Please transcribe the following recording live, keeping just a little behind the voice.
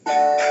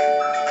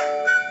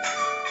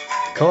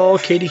Call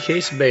Katie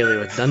Case Bailey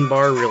with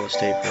Dunbar Real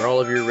Estate for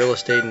all of your real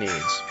estate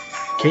needs.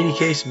 Katie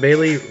Case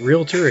Bailey,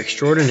 Realtor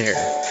Extraordinaire.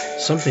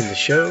 Something to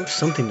show,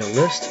 something to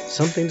list,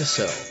 something to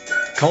sell.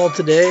 Call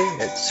today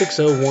at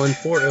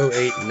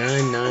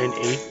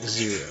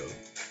 601-408-9980.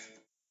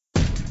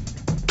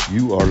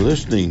 You are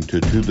listening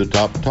to the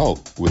Top Talk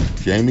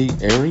with Jamie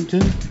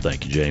Arrington.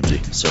 Thank you,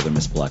 Jamesy. Southern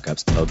Miss Black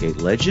Ops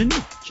tailgate legend,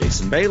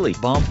 Jason Bailey.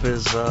 Bump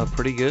is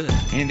pretty good.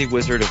 And the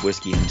Wizard of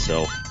Whiskey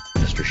himself,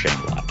 Mr.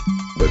 Shane Lott.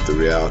 But the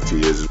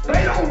reality is,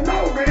 they don't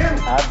know, man.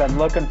 I've been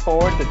looking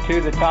forward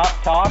to the Top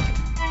Talk.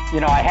 You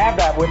know, I have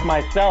that with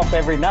myself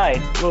every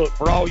night. Look,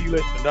 for all you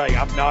listening today,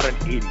 I'm not an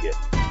idiot.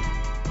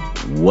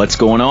 What's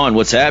going on?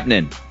 What's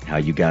happening? How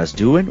you guys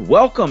doing?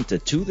 Welcome to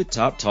the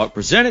Top Talk,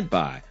 presented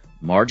by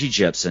Margie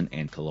Jepson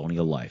and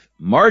Colonial Life.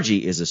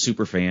 Margie is a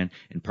super fan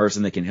and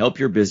person that can help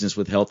your business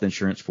with health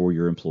insurance for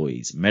your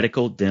employees,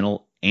 medical,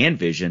 dental, and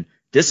vision,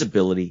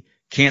 disability,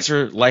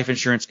 cancer, life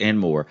insurance, and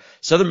more.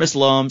 Southern Miss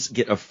alums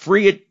get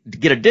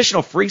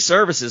additional free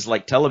services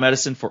like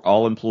telemedicine for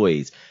all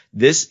employees.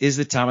 This is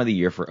the time of the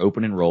year for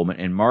open enrollment,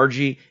 and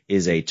Margie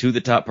is a to the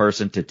top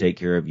person to take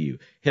care of you.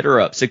 Hit her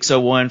up,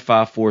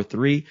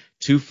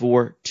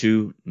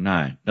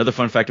 601-543-2429. Another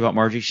fun fact about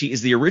Margie, she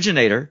is the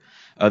originator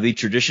of the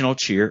traditional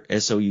cheer,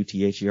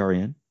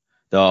 SOUTHERN,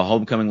 the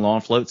homecoming lawn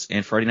floats,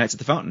 and Friday nights at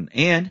the fountain,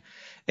 and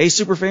a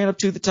super fan of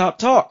To the Top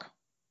Talk.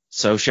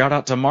 So shout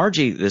out to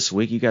Margie this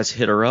week. You guys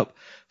hit her up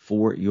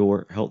for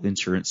your health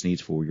insurance needs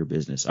for your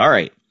business. All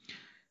right.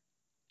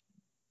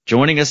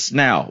 Joining us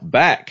now,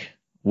 back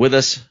with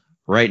us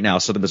right now,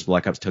 Southern Miss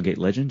Black Ops tailgate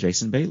legend,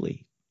 Jason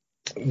Bailey.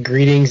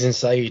 Greetings and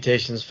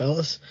salutations,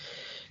 fellas.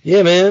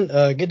 Yeah, man,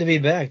 good to be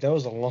back. That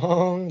was a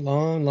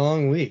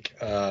long week.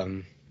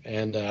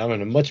 And I'm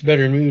in a much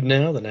better mood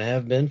now than I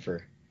have been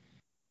for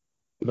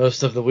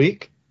most of the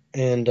week.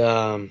 And,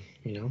 probably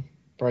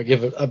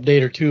give an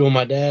update or two on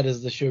my dad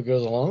as the show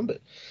goes along.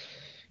 But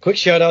quick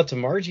shout out to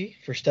Margie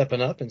for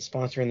stepping up and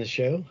sponsoring the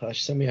show.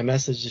 She sent me a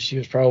message that she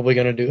was probably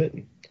going to do it.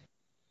 And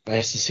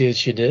nice to see that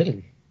she did.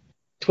 And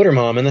Twitter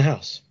mom in the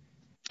house.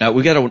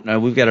 We've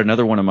got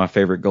another one of my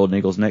favorite Golden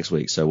Eagles next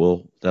week,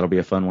 so that'll be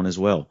a fun one as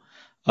well.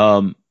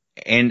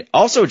 And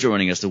also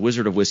joining us, the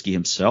Wizard of Whiskey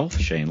himself,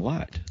 Shane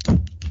Lott.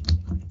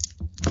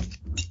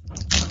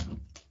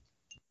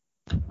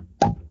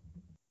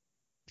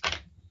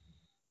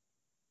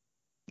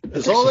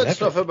 Is all that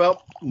stuff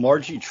about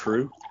Margie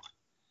true?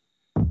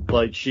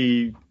 Like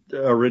she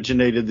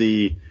originated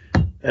the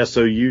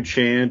SOU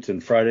chant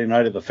and Friday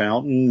Night at the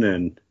Fountain,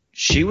 and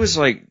she was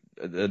like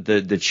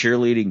the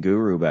cheerleading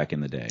guru back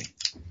in the day.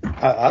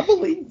 I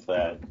believe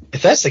that.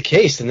 If that's the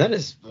case, then that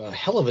is a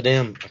hell of a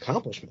damn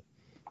accomplishment.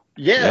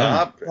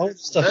 Yeah. All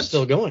this stuff is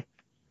still going,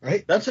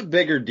 right? That's a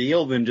bigger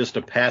deal than just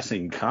a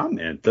passing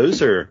comment.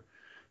 Those are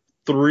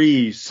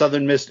 3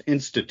 Southern Miss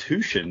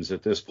institutions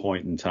at this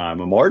point in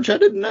time. Marge, I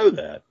didn't know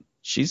that.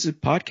 She's a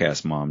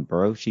podcast mom,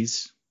 bro.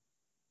 She's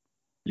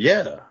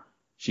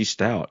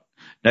stout.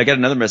 Now I got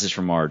another message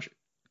from Marge.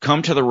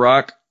 Come to the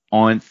Rock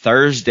on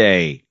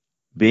Thursday.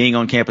 Being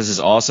on campus is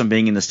awesome.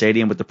 Being in the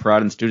stadium with the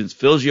pride and students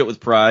fills you up with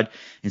pride,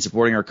 and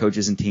supporting our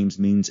coaches and teams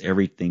means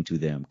everything to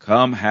them.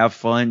 Come, have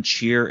fun,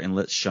 cheer, and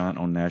let's shine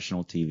on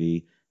national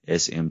TV.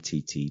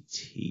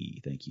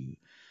 SMTTT. Thank you,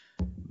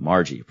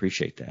 Margie.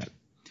 Appreciate that.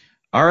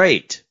 All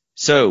right.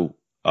 So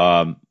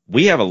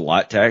we have a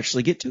lot to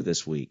actually get to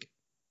this week,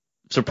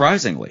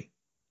 surprisingly.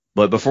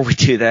 But before we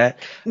do that,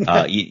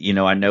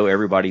 I know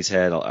everybody's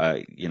had,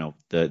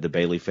 the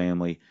Bailey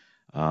family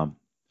on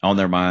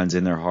their minds,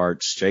 in their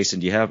hearts. Jason,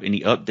 do you have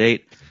any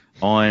update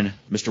on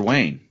Mr.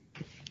 Wayne?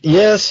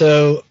 Yeah,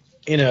 so,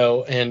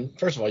 and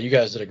first of all, you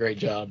guys did a great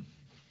job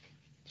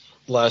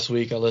last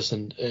week. I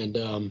listened, and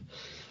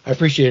I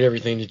appreciate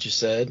everything that you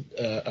said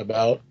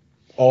about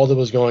all that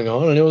was going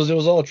on, and it was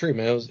all true,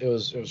 man. It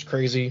was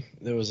crazy.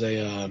 There was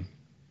there's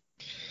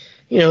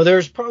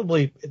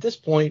probably at this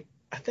point,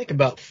 I think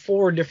about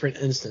 4 different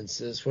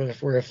instances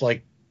where if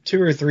like 2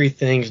 or 3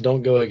 things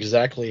don't go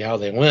exactly how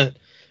they went,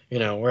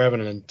 we're having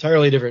an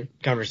entirely different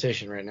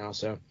conversation right now.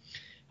 So,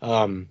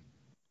 and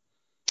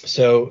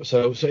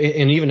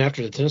even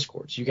after the tennis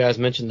courts, you guys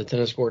mentioned the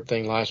tennis court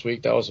thing last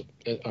week. That was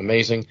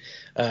amazing.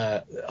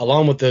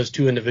 Along with those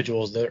 2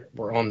 individuals that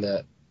were on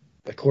the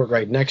court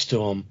right next to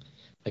them,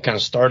 that kind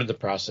of started the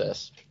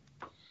process.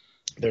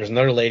 There's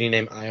another lady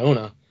named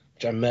Iona,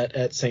 which I met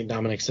at St.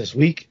 Dominic's this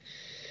week.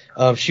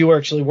 She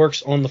actually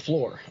works on the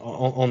floor,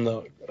 on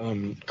the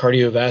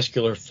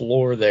cardiovascular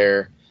floor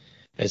there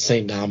at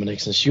St.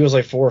 Dominic's, and she was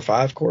like 4 or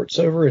 5 courts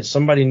over, and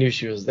somebody knew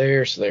she was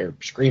there, so they were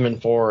screaming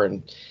for her,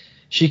 and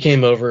she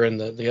came over, and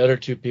the other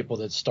 2 people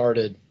that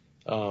started,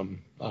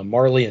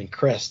 Marley and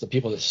Crest, the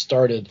people that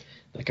started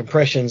the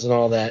compressions and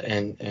all that,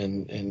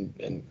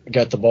 and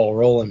got the ball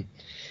rolling.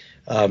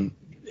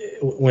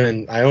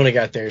 When Iona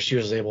got there, she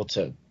was able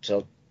to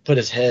put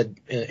his head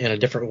in a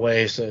different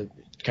way, so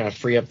kind of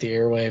free up the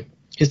airway.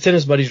 His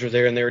tennis buddies were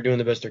there, and they were doing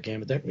the best they can,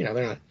 but they're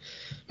not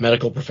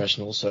medical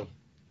professionals, so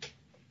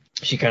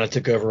she kind of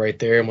took over right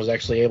there and was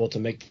actually able to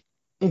make a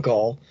phone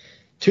call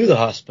to the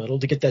hospital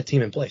to get that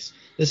team in place.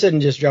 This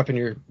isn't just dropping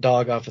your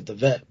dog off at the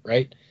vet,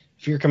 right?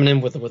 If you're coming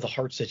in with a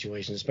heart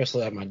situation,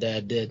 especially like my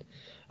dad did,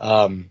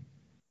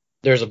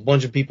 there's a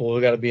bunch of people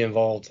who got to be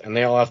involved, and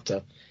they all have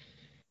to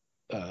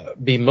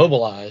be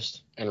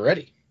mobilized and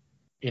ready.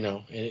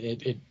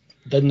 It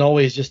doesn't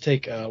always just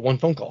take one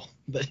phone call,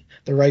 but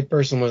the right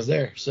person was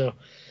there. So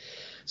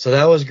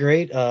that was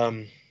great.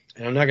 And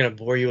I'm not going to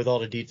bore you with all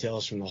the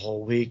details from the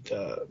whole week,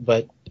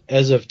 but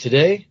as of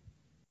today,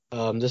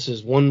 this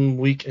is 1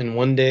 week and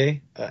 1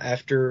 day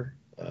after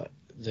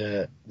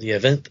the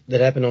event that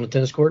happened on the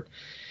tennis court.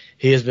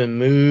 He has been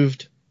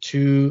moved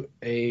to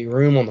a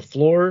room on the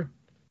floor,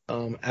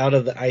 out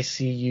of the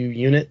ICU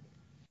unit.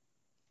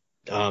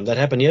 That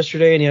happened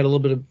yesterday, and he had a little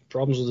bit of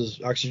problems with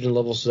his oxygen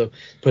levels, so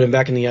put him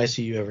back in the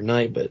ICU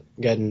overnight. But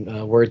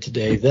gotten word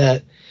today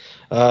that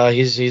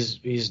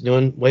he's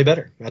doing way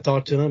better. I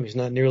talked to him; he's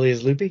not nearly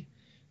as loopy.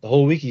 The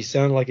whole week he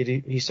sounded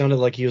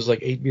like he was like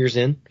 8 beers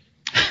in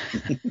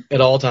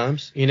at all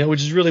times,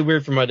 which is really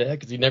weird for my dad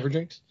because he never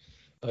drinks.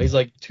 He's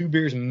like 2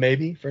 beers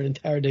maybe for an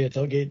entire day of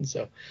tailgating.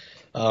 So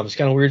it's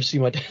kind of weird to see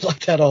my dad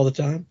like that all the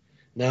time.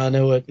 Now I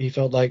know what he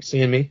felt like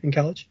seeing me in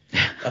college.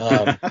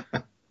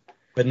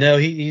 But no,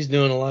 he's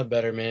doing a lot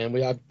better, man.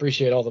 I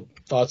appreciate all the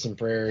thoughts and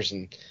prayers,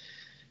 and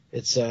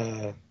it's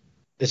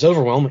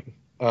overwhelming.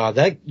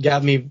 That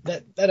got me.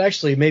 That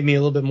actually made me a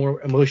little bit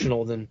more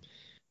emotional than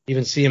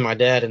even seeing my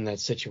dad in that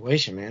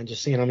situation, man.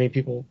 Just seeing how many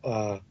people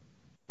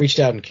reached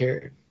out and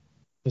cared.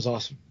 It was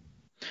awesome.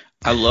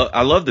 I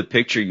love the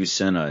picture you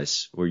sent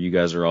us where you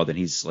guys are all that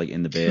he's like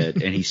in the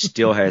bed and he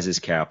still has his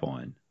cap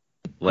on.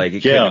 Like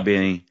it couldn't have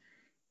been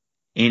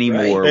any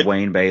more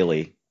Wayne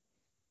Bailey.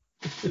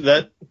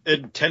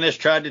 Tennis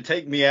tried to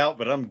take me out,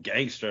 but I'm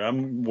gangster.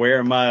 I'm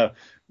wearing my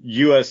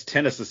U.S.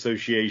 Tennis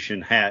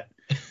Association hat,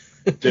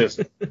 just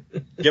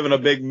giving a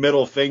big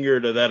middle finger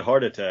to that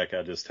heart attack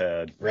I just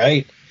had.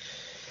 Right.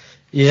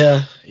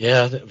 Yeah.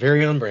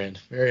 Very on brand.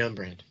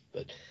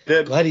 But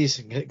glad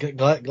he's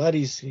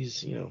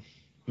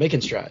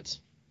making strides.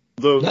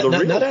 The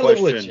real not out question, of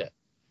the woods yet.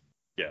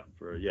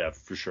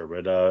 For sure.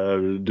 But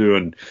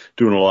doing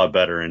a lot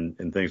better,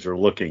 and things are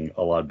looking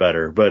a lot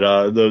better.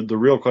 But the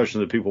real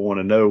question that people want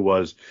to know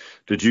was,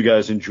 did you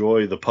guys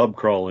enjoy the pub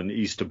crawl in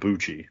East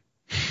Abuchi?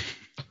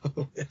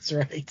 Oh, that's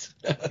right.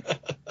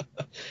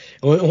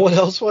 What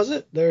else was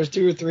it? There was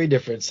 2 or 3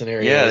 different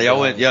scenarios. Yeah, they all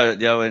went. Yeah,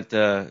 they all went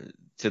to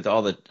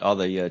all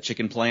the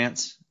chicken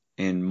plants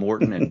in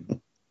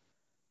Morton,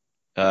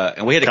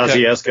 and we had to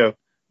Kosciuszko.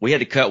 We had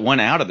to cut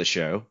one out of the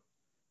show.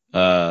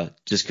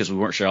 Just because we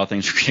weren't sure how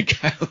things were going to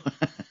go.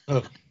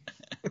 Oh.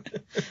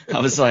 I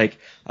was like,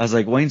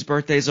 Wayne's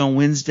birthday's on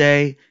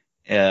Wednesday.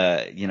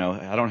 I don't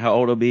know how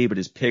old he'll be, but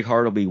his pig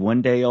heart will be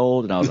 1 day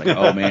old. And I was like,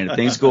 oh man, if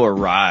things go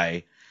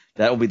awry,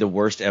 that will be the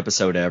worst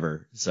episode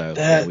ever. So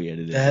we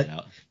edited that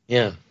out.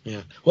 Yeah.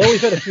 Well, we've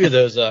had a few of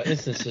those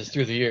instances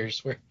through the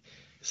years where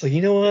it's like,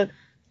 you know what?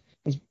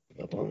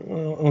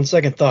 On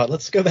second thought,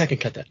 let's go back and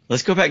cut that.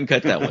 Let's go back and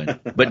cut that one.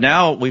 But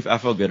now I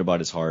feel good about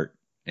his heart.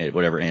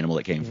 Whatever animal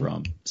it came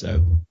from.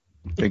 So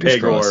fingers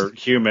pig crossed. or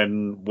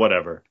human,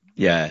 whatever.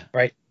 Yeah.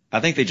 Right. I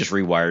think they just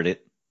rewired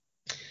it.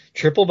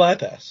 Triple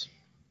bypass.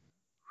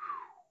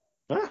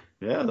 Yeah,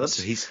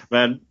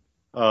 man.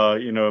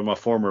 In my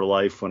former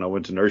life when I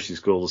went to nursing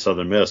school at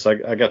Southern Miss,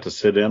 I got to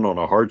sit in on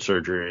a heart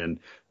surgery, and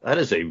that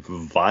is a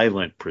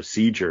violent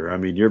procedure. I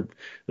mean,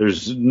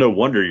 there's no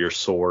wonder you're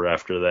sore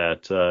after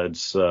that.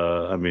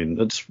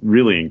 It's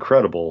really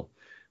incredible.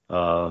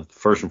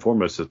 First and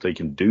foremost, that they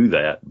can do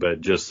that, but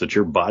just that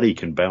your body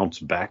can bounce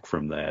back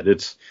from that.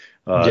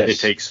 It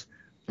takes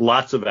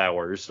lots of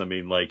hours. I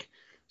mean, like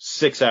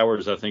 6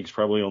 hours, I think, is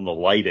probably on the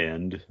light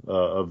end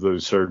of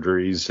those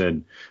surgeries.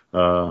 And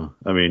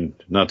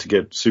not to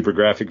get super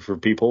graphic for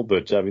people,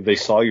 but they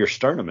saw your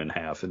sternum in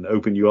half and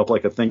open you up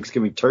like a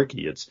Thanksgiving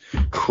turkey. It's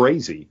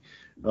crazy.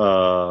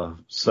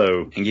 And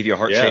give you a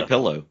heart-shaped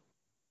pillow.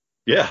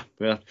 Yeah,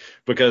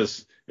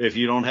 because if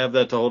you don't have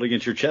that to hold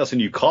against your chest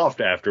and you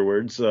coughed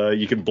afterwards,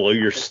 you can blow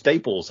your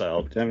staples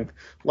out. I mean,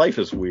 life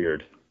is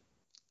weird.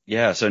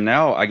 Yeah, so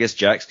now I guess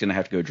Jack's going to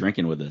have to go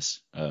drinking with us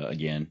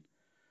again,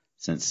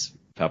 since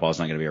Papa's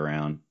not going to be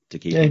around to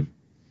keep him.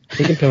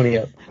 He can pony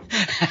up.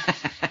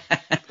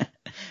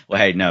 Well,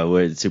 hey, no,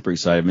 we're super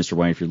excited. Mr.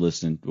 Wayne, if you're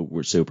listening,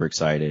 we're super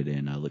excited,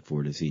 and I look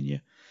forward to seeing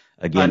you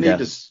again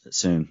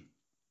soon.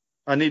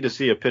 I need to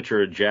see a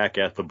picture of Jack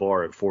at the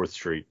bar at 4th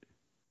Street.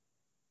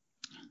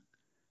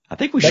 I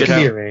think we should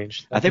be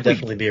arranged. That could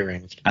definitely be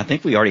arranged. I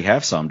think we already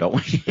have some, don't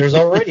we? There's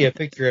already a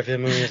picture of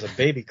him when he was a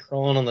baby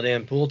crawling on the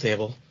damn pool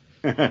table.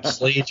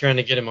 Slade trying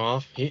to get him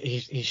off.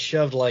 He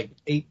shoved like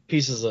 8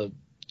 pieces of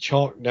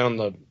chalk down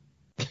the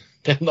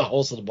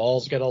holes of the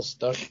balls, got all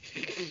stuck.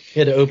 He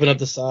had to open up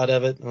the side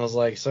of it. And I was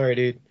like, sorry,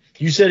 dude.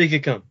 You said he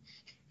could come.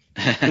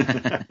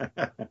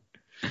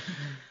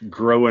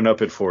 Growing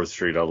up at 4th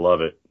Street. I love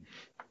it.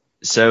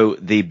 So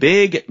the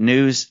big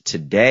news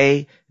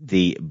today,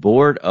 the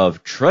Board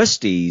of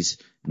Trustees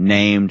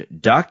named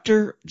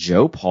Dr.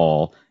 Joe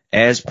Paul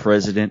as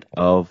president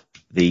of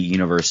the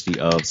University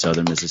of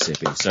Southern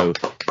Mississippi. So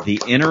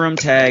the interim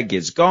tag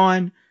is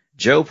gone.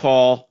 Joe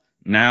Paul,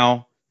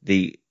 now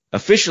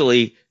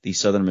officially the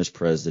Southern Miss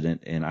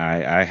president, and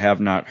I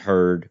haven't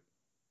heard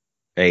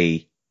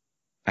any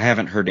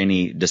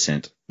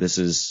dissent.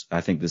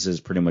 I think this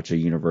is pretty much a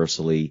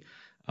universally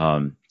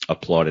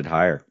applauded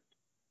hire.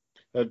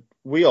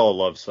 We all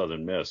love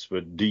Southern Miss,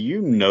 but do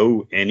you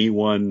know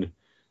anyone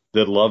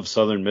that loves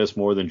Southern Miss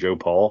more than Joe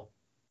Paul?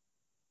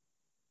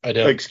 I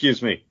don't.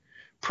 Excuse me,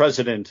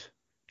 President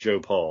Joe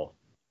Paul.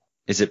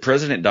 Is it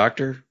President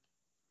Doctor?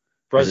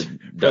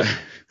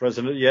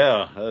 President,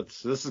 yeah.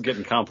 This is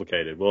getting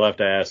complicated. We'll have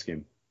to ask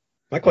him.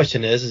 My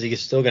question is he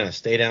still going to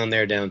stay down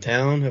there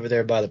downtown over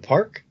there by the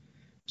park?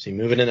 Is he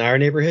moving in our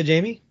neighborhood,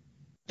 Jamie?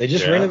 They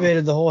just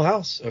renovated the whole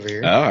house over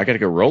here. Oh, I got to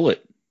go roll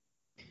it.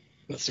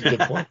 That's a good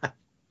point.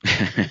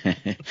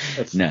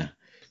 No.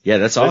 Yeah,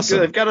 that's awesome.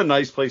 They've got a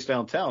nice place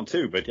downtown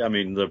too, but I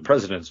mean the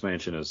president's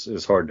mansion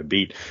is hard to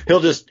beat.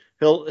 He'll have,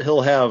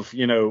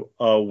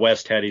 a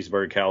West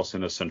Hattiesburg house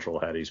and a Central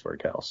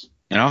Hattiesburg house.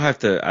 And I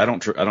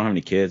don't have any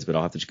kids, but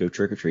I'll have to just go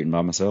trick or treating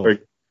by myself.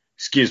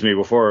 Excuse me,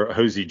 before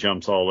Hosey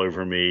jumps all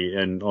over me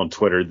and on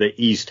Twitter, the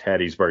East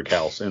Hattiesburg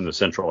house and the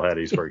Central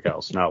Hattiesburg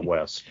house, not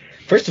West.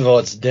 First of all,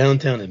 it's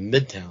downtown and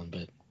midtown,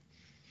 but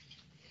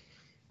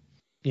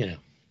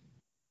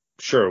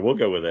Sure, we'll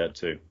go with that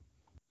too.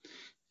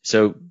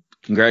 So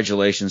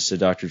congratulations to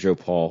Dr. Joe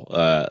Paul.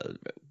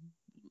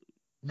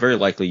 Very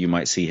likely you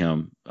might see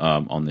him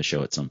on the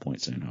show at some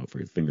point soon.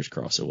 Hopefully, fingers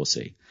crossed. So we'll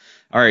see.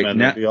 All right, man,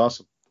 that'd be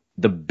awesome.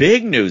 The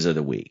big news of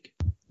the week.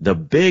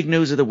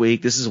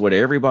 This is what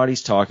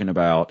everybody's talking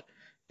about.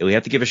 We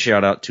have to give a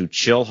shout out to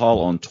Chill Hall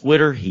on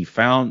Twitter. He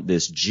found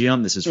this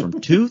gem. This is from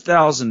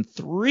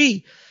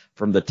 2003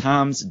 from the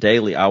Times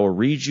Daily. I will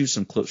read you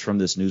some clips from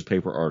this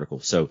newspaper article.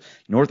 So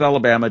North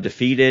Alabama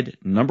defeated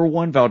number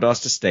 1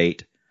 Valdosta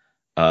State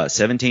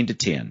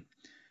 17-10.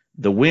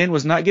 The win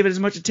was not given as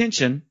much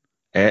attention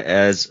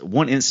as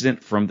one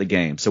incident from the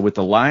game. So with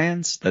the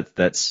Lions,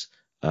 that's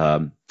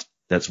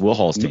Will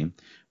Hall's team.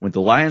 With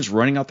the Lions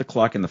running out the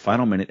clock in the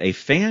final minute, a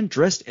fan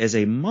dressed as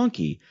a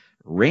monkey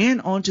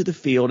ran onto the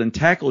field and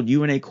tackled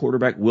UNA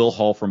quarterback Will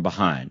Hall from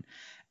behind.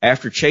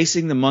 After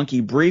chasing the monkey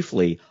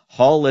briefly,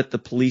 Hall let the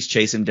police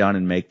chase him down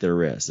and make their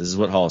arrest. This is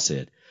what Hall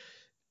said.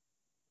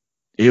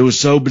 It was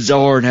so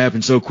bizarre and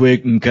happened so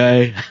quick,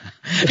 okay?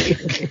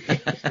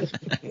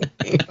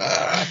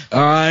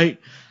 All right.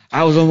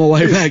 I was on my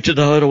way back to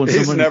the huddle when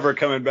He's never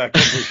coming back to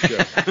this show.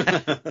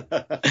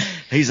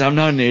 I'm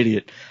not an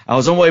idiot. I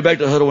was on my way back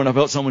to the huddle when I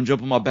felt someone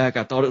jump on my back.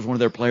 I thought it was one of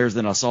their players.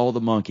 Then I saw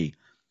the monkey.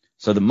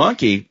 So the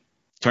monkey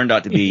turned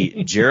out to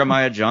be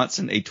Jeremiah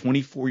Johnson, a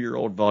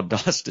 24-year-old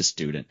Valdosta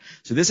student.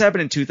 So this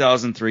happened in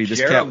 2003.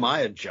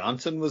 Jeremiah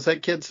Johnson was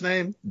that kid's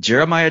name?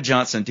 Jeremiah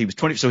Johnson. He was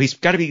 20. So he's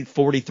got to be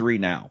 43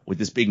 now with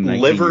this big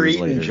 19 Liver years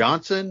eating later.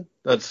 Johnson?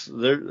 That's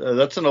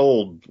an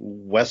old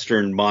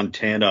Western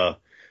Montana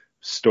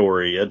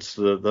story.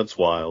 That's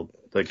wild.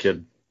 That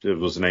kid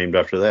was named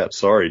after that.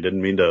 Sorry,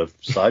 didn't mean to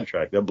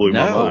sidetrack. That blew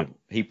my mind.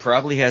 He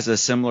probably has a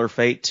similar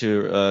fate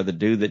to the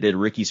dude that did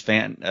Ricky's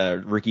rant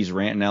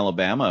in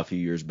Alabama a few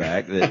years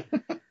back. That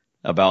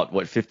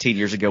about 15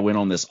 years ago went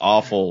on this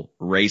awful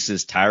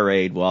racist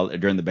tirade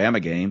during the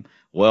Bama game.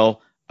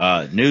 Well,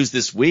 news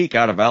this week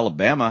out of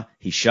Alabama,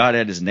 he shot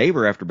at his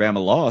neighbor after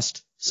Bama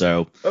lost.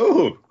 So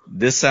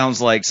this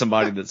sounds like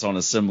somebody that's on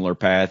a similar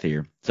path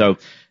here. So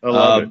I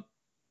love it.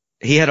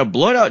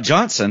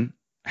 Johnson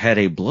had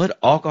a blood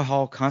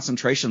alcohol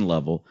concentration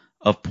level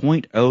of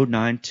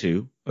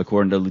 0.092,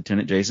 according to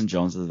Lieutenant Jason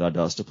Jones of the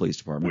Valdosta Police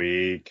Department.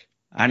 Weak.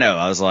 I know.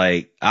 I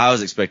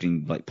was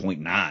expecting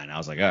 0.9. I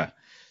was like,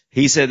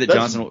 He said that That's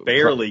Johnson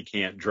barely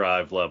can't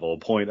drive level,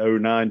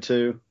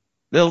 0.092.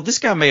 Well, this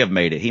guy may have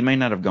made it. He may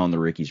not have gone the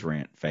Ricky's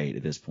rant fade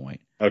at this point.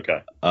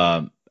 Okay.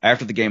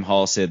 After the game,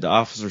 Hall said the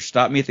officer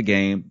stopped me at the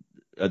game.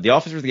 The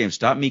officer of the game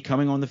stopped me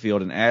coming on the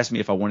field and asked me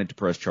if I wanted to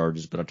press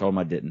charges, but I told him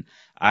I didn't.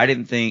 I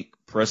didn't think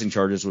pressing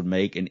charges would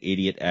make an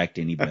idiot act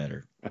any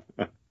better.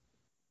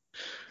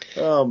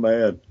 Oh,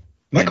 man.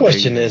 My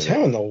question is,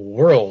 how in the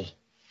world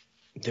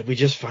did we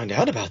just find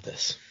out about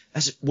this?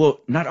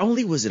 Well, not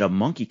only was it a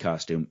monkey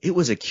costume, it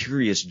was a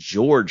Curious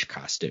George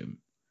costume.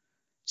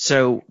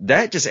 So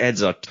that just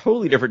adds a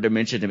totally different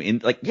dimension to me.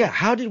 And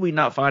how did we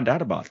not find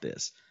out about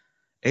this?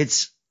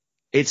 It's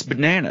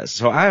bananas.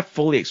 So I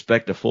fully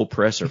expect a full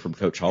presser from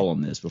Coach Hall on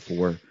this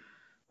before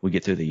we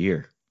get through the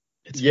year.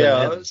 It's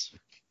bananas.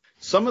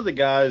 Some of the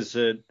guys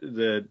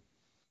that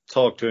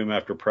talk to him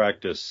after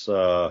practice,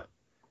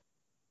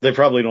 they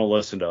probably don't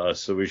listen to us,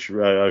 so we should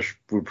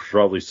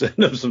probably send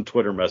them some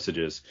Twitter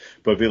messages,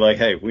 but be like,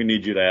 hey, we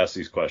need you to ask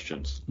these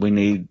questions. We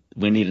need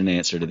an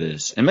answer to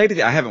this. And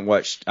maybe I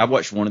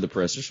watched one of the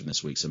pressers from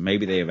this week, so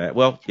maybe they have.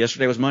 Well,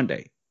 yesterday was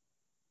Monday,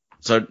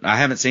 so I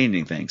haven't seen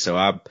anything. So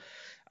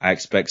I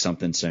expect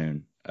something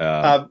soon.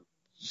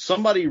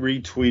 Somebody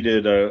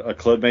retweeted a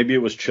clip. Maybe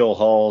it was Chill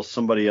Hall.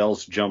 Somebody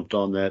else jumped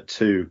on that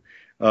too.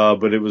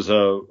 But it was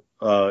a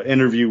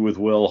interview with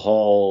Will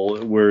Hall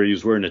where he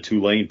was wearing a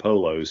Tulane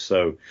polo,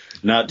 so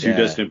not too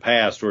distant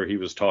past where he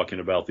was talking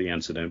about the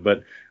incident.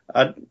 But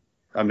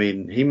I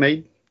mean,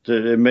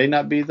 it may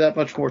not be that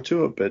much more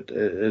to it, but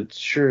it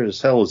sure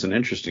as hell is an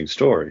interesting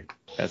story.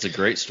 That's a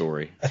great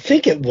story. I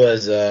think it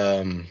was,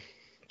 I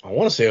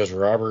want to say it was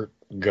Robert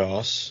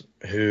Goss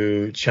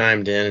who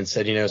chimed in and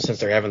said, since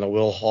they're having the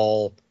Will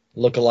Hall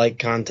look-alike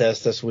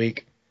contest this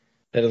week,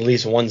 that at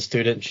least one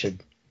student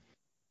should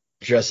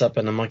dress up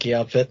in a monkey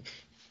outfit,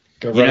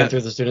 go running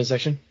through the student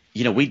section.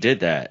 We did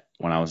that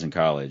when I was in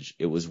college.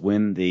 It was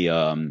when the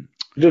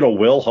You did a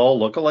Will Hall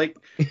look-alike?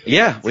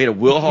 Yeah, we had a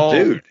Will Hall.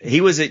 Dude.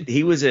 He was at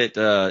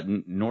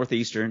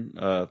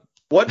Northeastern.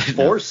 What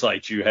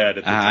foresight you had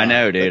at the time. I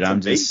know, dude. That's I'm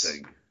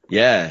amazing.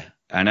 Yeah,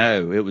 I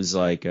know. It was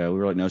like we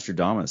were like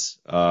Nostradamus.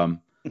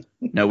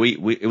 No,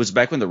 it was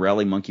back when the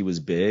Rally Monkey was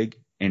big,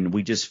 and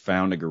we just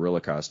found a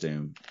gorilla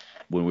costume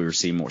when we were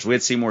Seymour. So we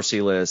had Seymour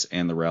Sealess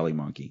and the Rally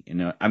Monkey.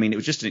 And it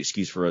was just an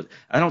excuse for us.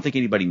 I don't think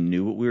anybody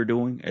knew what we were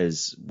doing,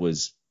 as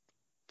was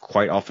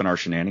quite often our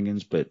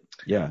shenanigans. But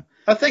yeah,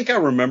 I think I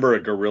remember a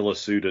gorilla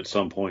suit at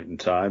some point in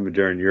time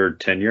during your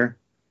tenure.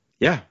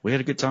 Yeah, we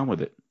had a good time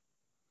with it.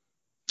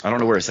 I don't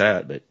know where it's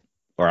at,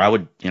 or I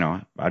would,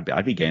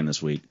 I'd be game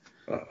this week.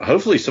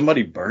 Hopefully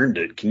somebody burned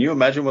it. Can you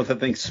imagine what that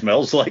thing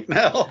smells like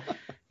now?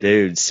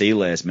 Dude,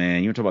 Sealess,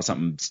 man. You want to talk about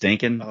something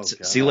stinking? Oh,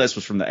 Sealess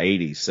was from the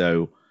 80s.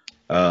 So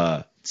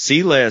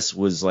Sealess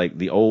was like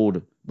the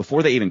old,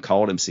 before they even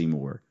called him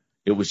Seymour,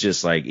 it was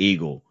just like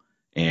Eagle.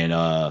 And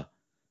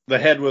the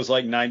head was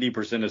like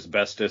 90%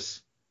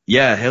 asbestos.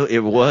 Yeah, hell, it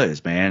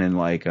was, man. And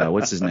like,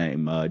 what's his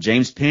name?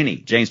 James Penny.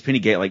 James Penny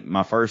gave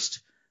my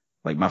first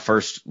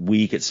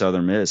week at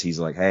Southern Miss. He's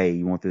like, hey,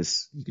 you want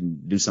this? You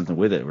can do something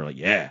with it. We're like,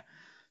 yeah.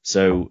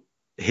 So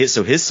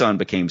his son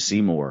became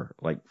Seymour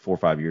like 4 or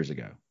 5 years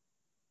ago.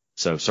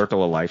 So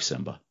Circle of Life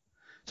Simba.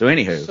 So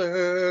anywho,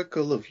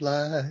 Circle of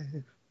Life.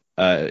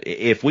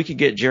 If we could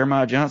get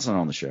Jeremiah Johnson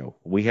on the show,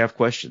 we have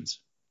questions.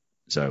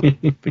 So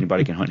if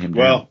anybody can hunt him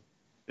down. Well,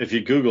 if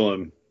you Google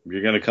him,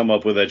 you're going to come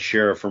up with that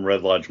sheriff from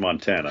Red Lodge,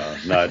 Montana,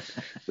 not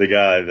the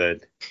guy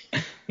that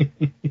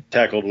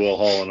tackled Will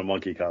Hall in a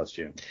monkey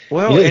costume.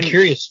 Well, the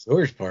Curious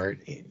George part,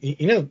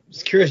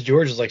 Curious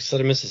George is like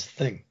Southern Miss's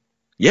thing.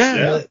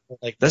 Yeah.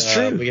 Like, that's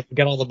true. We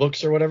got all the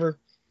books or whatever.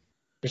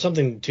 There's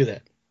something to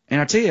that.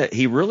 And I tell you,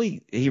 he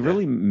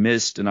really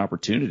missed an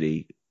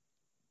opportunity.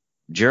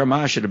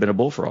 Jeremiah should have been a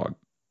bullfrog.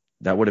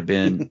 That would have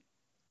been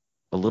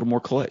a little more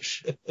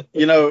clutch.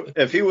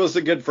 If he was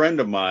a good friend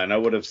of mine, I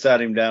would have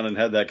sat him down and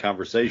had that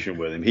conversation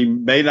with him. He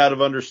may not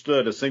have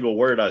understood a single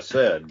word I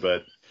said,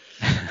 but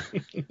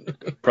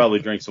probably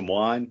drank some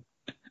wine.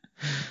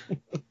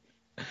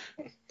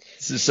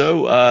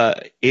 So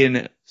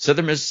in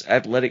Southern Miss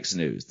athletics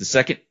news, this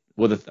is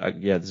one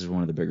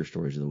of the bigger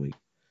stories of the week.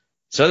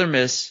 Southern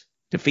Miss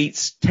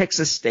defeats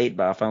Texas State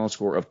by a final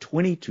score of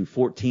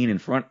 20-14 in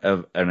front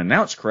of an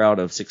announced crowd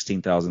of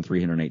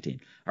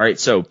 16,318. All right,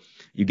 so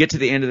you get to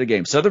the end of the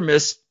game. Southern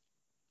Miss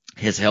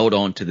has held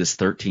on to this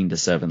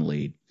 13-7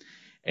 lead,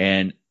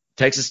 and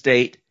Texas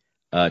State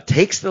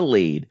takes the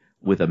lead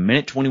with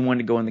 1:21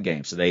 to go in the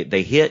game. So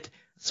they hit.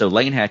 So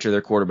Lane Hatcher,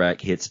 their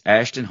quarterback, hits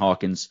Ashton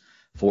Hawkins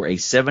for a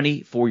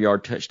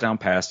 74-yard touchdown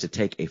pass to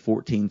take a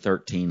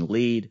 14-13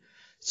 lead.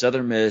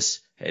 Southern Miss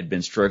had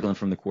been struggling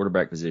from the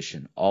quarterback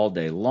position all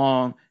day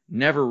long,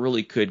 never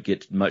really could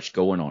get much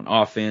going on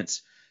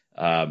offense.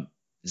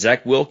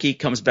 Zach Wilkie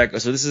comes back.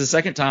 So this is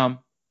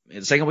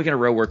the second week in a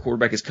row where a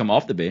quarterback has come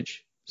off the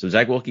bench. So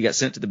Zach Wilkie got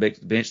sent to the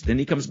bench. Then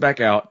he comes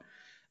back out,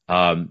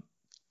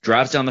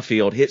 drives down the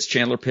field, hits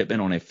Chandler Pittman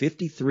on a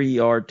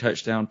 53-yard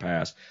touchdown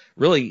pass.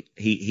 Really,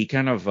 he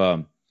kind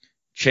of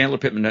Chandler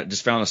Pittman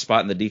just found a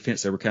spot in the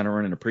defense. They were kind of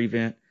running a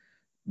prevent.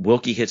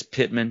 Wilkie hits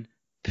Pittman.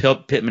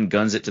 Pittman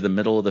guns it to the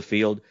middle of the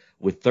field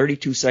with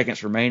 32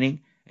 seconds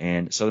remaining,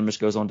 and Southern Miss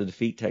goes on to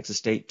defeat Texas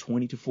State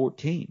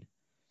 20-14.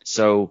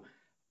 So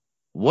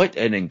what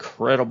an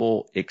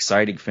incredible,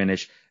 exciting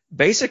finish.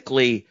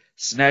 Basically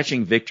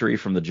snatching victory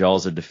from the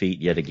jaws of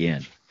defeat yet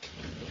again.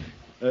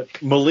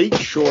 Malik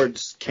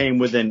Shorts came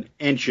within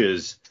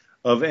inches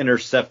of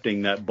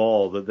intercepting that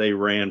ball that they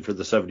ran for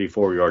the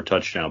 74-yard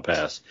touchdown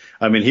pass.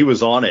 I mean, he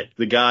was on it.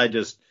 The guy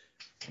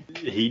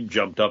he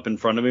jumped up in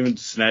front of him and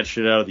snatched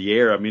it out of the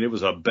air. I mean, it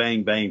was a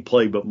bang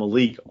play, but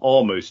Malik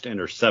almost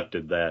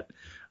intercepted that.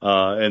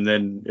 And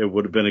then it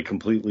would have been a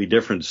completely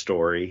different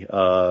story.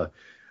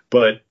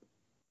 But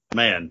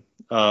man,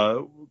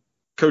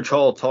 Coach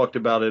Hall talked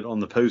about it on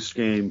the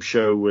post-game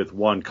show with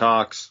Juan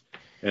Cox.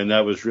 And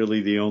that was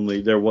really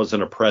there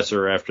wasn't a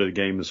presser after the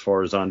game as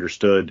far as I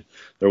understood.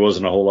 There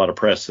wasn't a whole lot of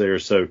press there.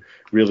 So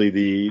really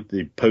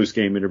the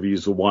post-game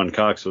interviews with Juan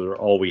Cox are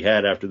all we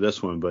had after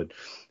this one. But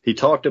he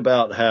talked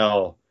about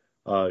how,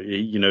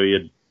 he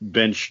had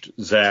benched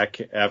Zach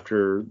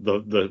after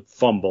the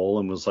fumble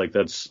and was like,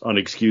 that's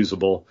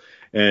unexcusable.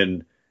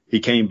 And he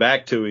came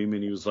back to him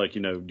and he was like,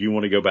 do you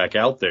want to go back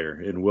out there?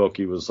 And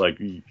Wilkie was like,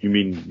 you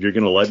mean you're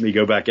going to let me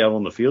go back out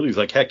on the field? He's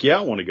like, heck yeah,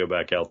 I want to go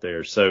back out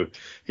there. So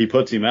he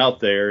puts him out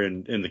there,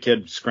 and the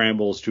kid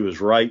scrambles to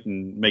his right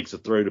and makes a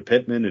throw to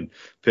Pittman. And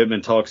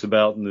Pittman talks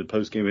about in the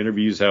post-game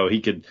interviews how he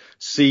could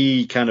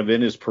see kind of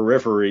in his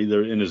periphery,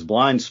 in his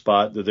blind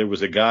spot, that there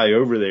was a guy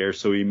over there.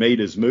 So he made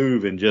his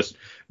move and just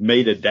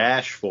made a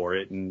dash for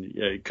it.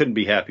 And couldn't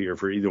be happier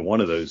for either one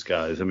of those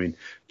guys. I mean,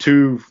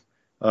 two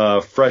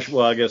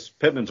well, I guess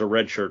Pittman's a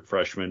redshirt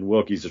freshman.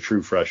 Wilkie's a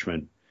true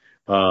freshman.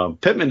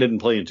 Pittman didn't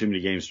play in too many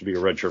games to be a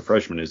redshirt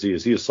freshman, is he?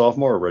 Is he a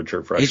sophomore or a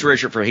redshirt freshman? He's a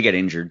redshirt freshman. He got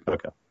injured.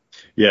 Okay.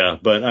 Yeah,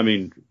 but I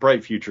mean,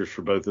 bright futures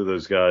for both of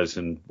those guys,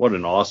 and what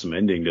an awesome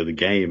ending to the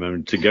game. I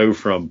mean, to go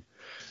from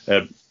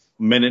a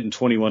minute and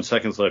 21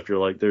 seconds left, you're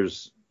like,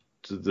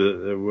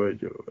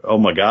 oh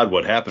my God,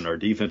 what happened? Our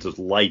defense is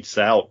lights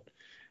out.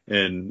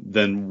 And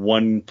then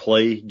one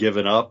play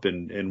given up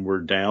and we're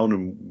down,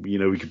 and,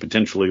 we could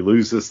potentially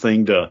lose this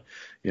thing to,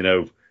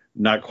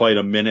 not quite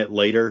a minute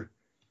later.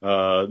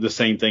 The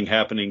same thing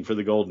happening for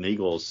the Golden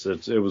Eagles.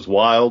 It was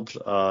wild.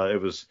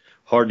 It was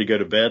hard to go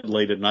to bed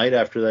late at night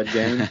after that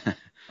game.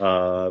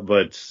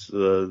 But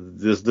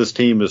this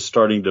team is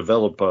starting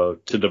to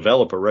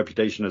develop a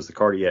reputation as the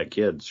Cardiac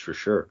Kids for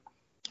sure.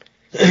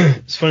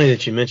 It's funny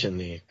that you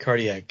mentioned the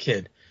Cardiac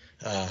Kid.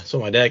 So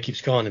my dad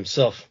keeps calling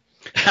himself.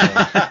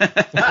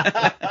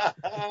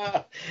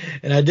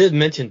 And I did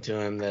mention to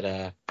him that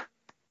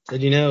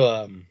said,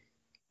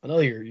 I know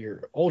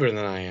you're older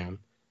than I am,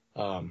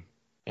 and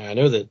I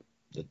know that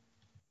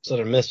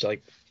Southern Miss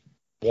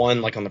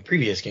won on the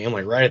previous game,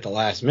 right at the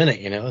last minute.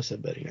 I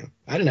said, but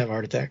I didn't have a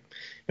heart attack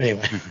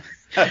anyway.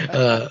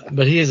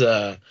 But he's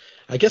I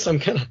guess I'm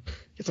kind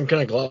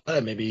of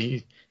glad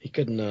maybe he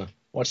couldn't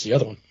watch the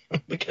other one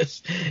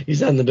because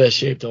he's not in the best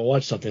shape to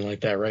watch something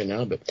like that right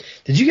now. But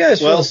did you guys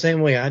feel the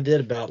same way I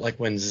did about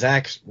when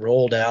Zach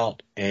rolled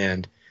out?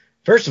 And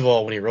first of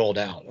all, when he rolled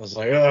out, I was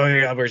like, oh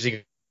yeah, where's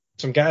he?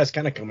 Some guys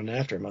kind of coming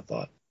after him, I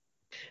thought.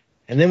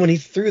 And then when he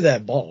threw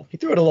that ball, he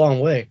threw it a long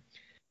way.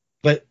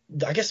 But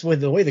I guess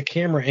with the way the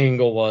camera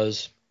angle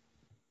was,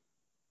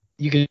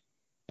 you could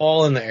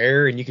ball in the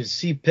air and you could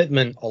see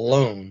Pittman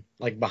alone,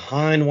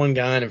 behind one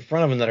guy and in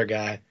front of another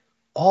guy,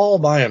 all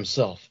by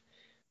himself.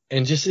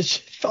 And it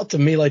felt to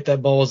me like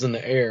that ball was in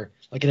the air,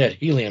 like it had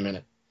helium in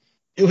it.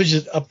 It was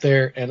just up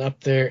there and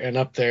up there and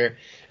up there.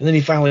 And then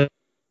he finally,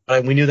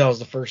 we knew that was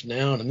the first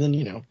down. And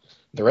then,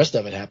 the rest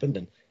of it happened.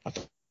 And I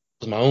thought it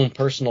was my own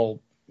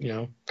personal,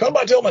 caught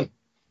by Tillman,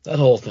 that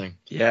whole thing.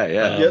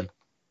 Yeah.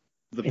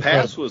 The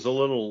pass was a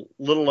little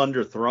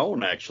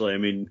underthrown, actually. I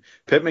mean,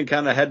 Pittman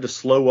kind of had to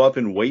slow up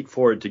and wait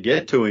for it to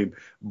get to him.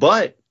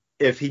 But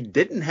if he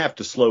didn't have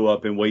to slow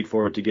up and wait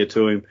for it to get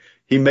to him,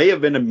 he may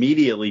have been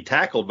immediately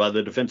tackled by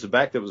the defensive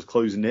back that was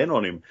closing in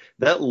on him.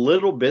 That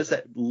little bit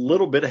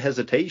of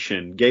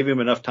hesitation gave him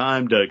enough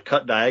time to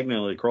cut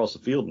diagonally across the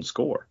field and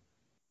score.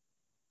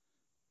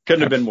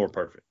 Couldn't have been more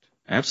perfect.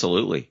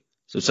 Absolutely.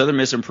 So Southern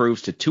Miss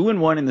improves to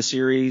 2-1 in the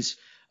series.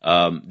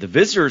 The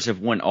visitors have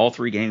won all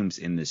 3 games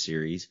in this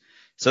series.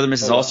 Southern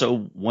Miss has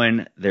also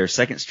won their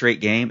second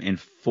straight game in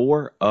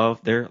 4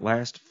 of their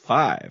last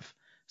 5.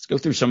 Let's go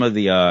through some of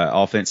the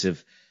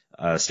offensive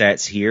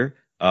stats here.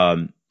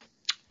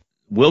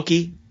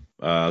 Wilkie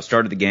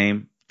started the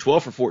game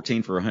 12 for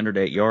 14 for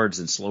 108 yards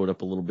and slowed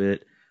up a little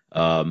bit.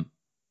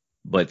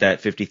 But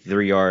that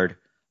 53-yard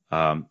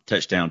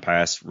touchdown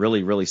pass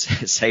really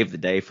saved the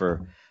day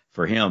for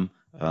him.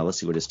 Let's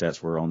see what his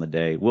stats were on the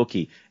day.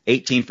 Wilkie,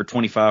 18 for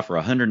 25 for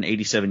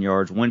 187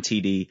 yards, 1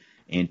 TD,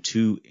 and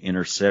 2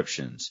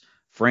 interceptions.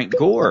 Frank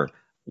Gore,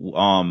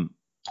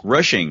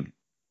 rushing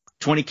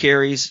 20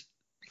 carries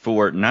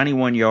for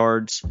 91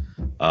 yards.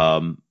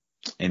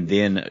 And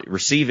then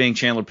receiving,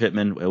 Chandler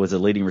Pittman was a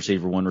leading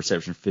receiver, 1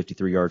 reception,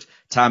 53 yards.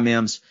 Ty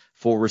Mims,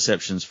 4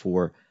 receptions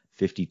for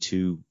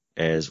 52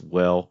 as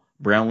well.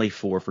 Brownlee,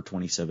 4 for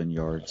 27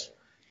 yards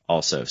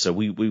also. So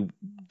we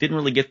didn't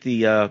really get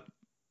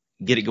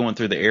it going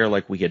through the air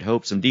like we had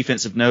hoped. Some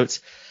defensive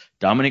notes.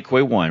 Dominic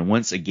Quawan,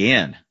 once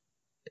again,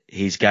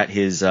 he's got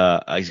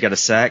a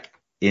sack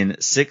in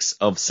 6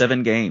 of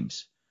 7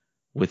 games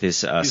with his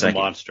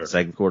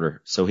second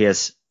quarter. So he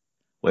has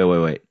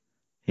wait.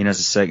 He has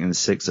a sack in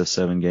 6 of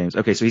 7 games.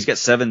 Okay, so he's got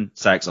 7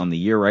 sacks on the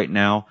year right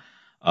now.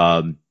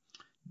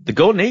 The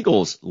Golden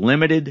Eagles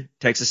limited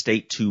Texas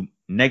State to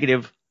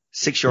negative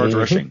 6 yards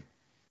rushing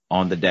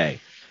on the day.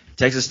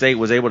 Texas State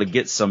was able to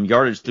get some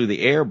yardage through the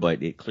air,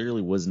 but it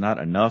clearly was not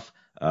enough.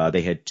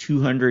 They had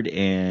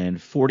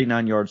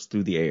 249 yards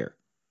through the air.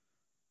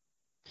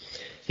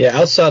 Yeah,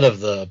 outside of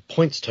the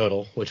points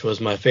total, which was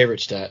my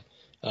favorite stat,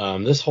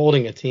 this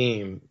holding a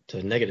team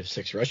to negative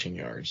 6 rushing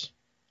yards,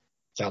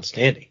 it's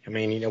outstanding. I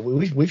mean,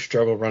 we've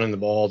struggled running the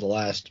ball the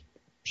last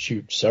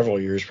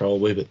several years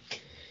probably, but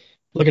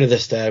looking at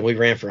this stat, we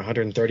ran for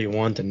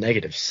 131 to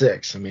negative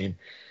 6. I mean,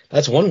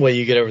 that's one way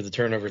you get over the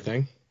turnover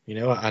thing.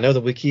 I know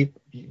that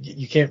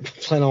you can't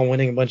plan on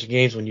winning a bunch of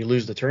games when you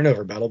lose the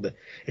turnover battle, but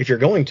if you're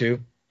going to,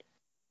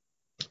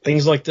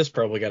 things like this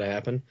probably got to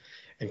happen.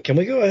 And can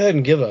we go ahead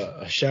and give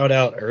a shout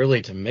out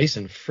early to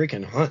Mason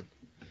freaking Hunt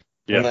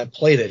on that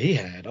play that he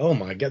had? Oh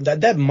my God,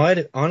 that might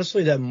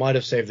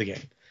have saved the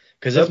game.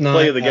 Because if not,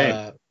 play of the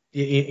game.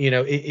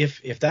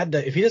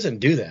 If he doesn't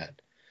do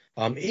that,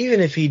 even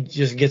if he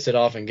just gets it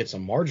off and gets a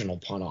marginal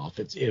punt off,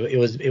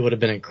 it would have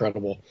been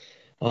incredible.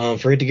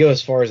 For it to go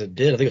as far as it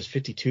did, I think it was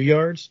 52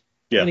 yards.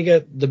 Yeah. And he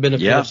got the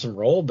benefit of some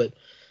roll, but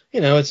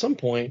at some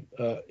point,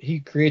 he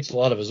creates a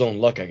lot of his own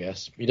luck, I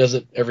guess. He does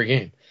it every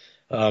game.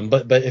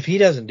 But if he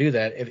doesn't do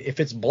that,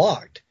 if it's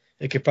blocked,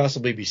 it could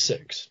possibly be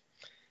 6.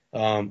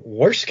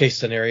 Worst case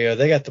scenario,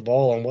 they got the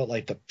ball on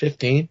the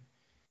 15?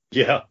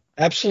 Yeah.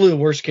 Absolute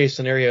worst case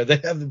scenario, they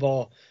have the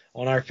ball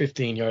on our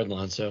 15-yard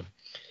line. So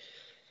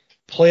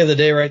play of the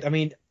day, right? I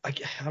mean, I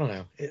don't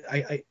know.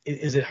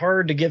 Is it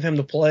hard to give him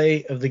the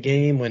play of the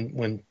game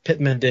when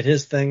Pittman did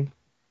his thing?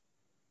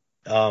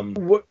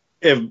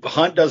 If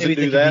Hunt doesn't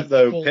do that,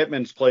 though,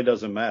 Pittman's play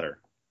doesn't matter.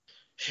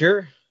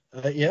 Sure.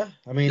 Yeah.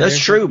 I mean, that's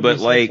true, but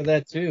for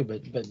that too.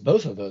 But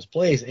both of those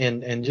plays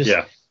and just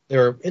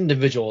their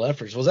individual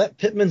efforts. Was that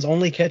Pittman's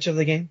only catch of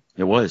the game?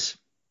 It was.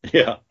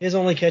 Yeah. His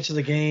only catch of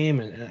the game,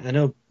 and I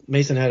know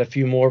Mason had a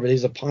few more, but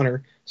he's a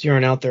punter, so you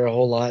aren't out there a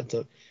whole lot.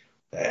 So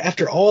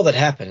after all that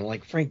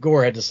happened, Frank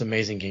Gore had this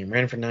amazing game,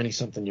 ran for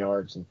 90-something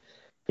yards, and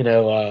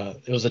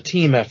it was a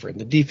team effort.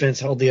 The defense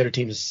held the other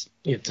team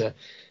to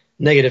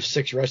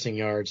 -6 rushing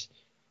yards.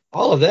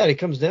 All of that, it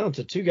comes down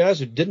to 2 guys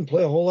who didn't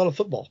play a whole lot of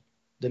football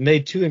that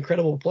made 2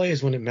 incredible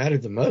plays when it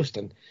mattered the most.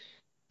 And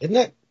isn't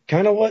that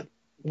kind of what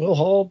Will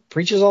Hall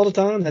preaches all the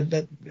time?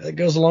 That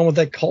goes along with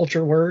that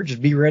culture word,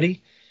 just be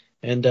ready.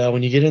 And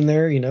when you get in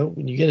there,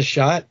 when you get a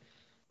shot,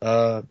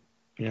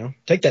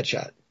 take that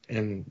shot.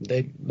 And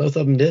both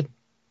of them did.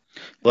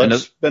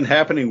 That's been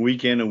happening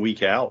week in and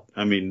week out.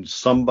 I mean,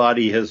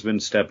 somebody has been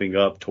stepping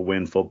up to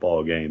win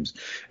football games.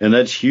 And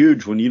that's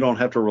huge when you don't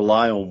have to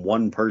rely on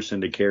one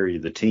person to carry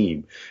the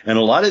team. And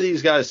a lot of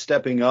these guys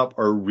stepping up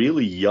are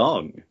really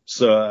young.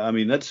 So, I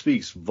mean, that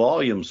speaks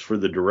volumes for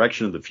the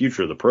direction of the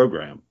future of the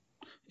program.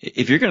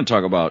 If you're going to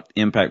talk about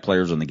impact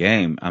players in the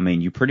game, I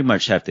mean, you pretty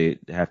much have to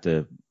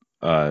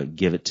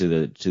give it to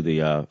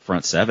the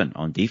front 7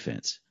 on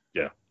defense.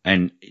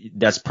 And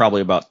that's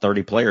probably about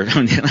 30 players.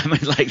 I mean,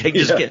 they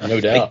just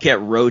they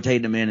kept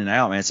rotating them in and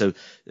out, man. So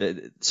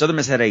Southern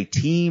Miss had a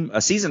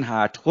season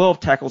high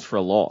 12 tackles for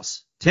a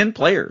loss. 10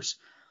 players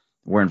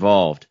were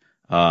involved.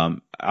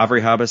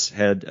 Avery Habas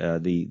had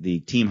the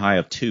team high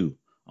of 2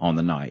 on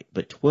the night,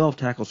 but 12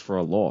 tackles for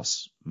a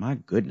loss. My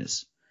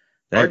goodness,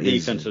 our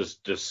defense is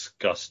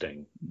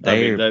disgusting.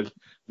 They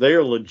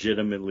are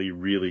legitimately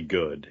really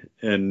good,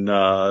 and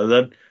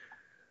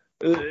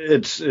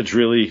it's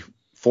really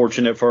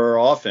fortunate for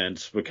our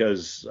offense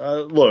because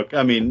look,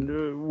 I mean,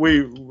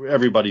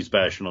 everybody's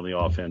bashing on the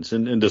offense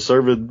and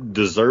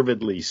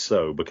deservedly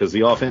so because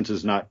the offense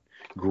is not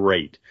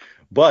great,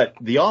 but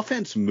the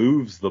offense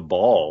moves the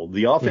ball.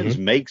 The offense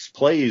makes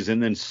plays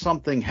and then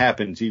something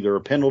happens, either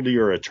a penalty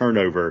or a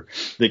turnover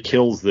that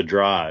kills the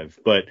drive.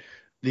 But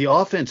the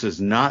offense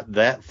is not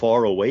that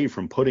far away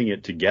from putting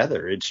it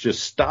together. It's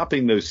just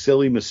stopping those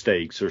silly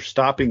mistakes or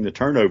stopping the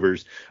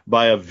turnovers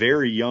by a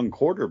very young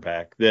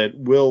quarterback that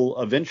will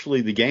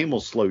eventually the game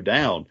will slow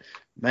down.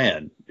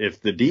 Man,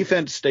 if the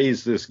defense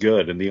stays this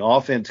good and the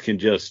offense can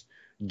just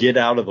get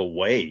out of the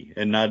way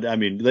and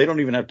they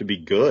don't even have to be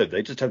good.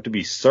 They just have to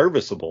be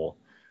serviceable.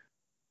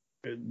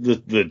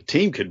 The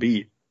team could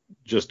be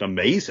just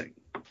amazing.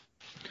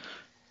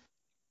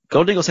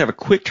 Golden Eagles have a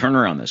quick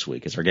turnaround this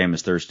week as our game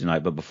is Thursday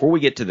night. But before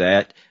we get to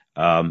that,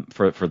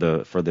 for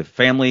the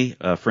family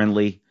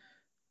friendly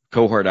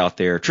cohort out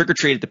there, Trick or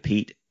Treat at the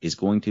Pete is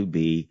going to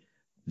be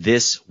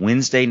this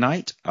Wednesday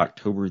night,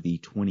 October the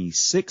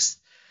 26th,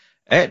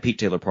 at Pete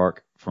Taylor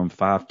Park from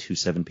 5 to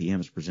 7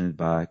 p.m. It's presented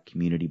by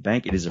Community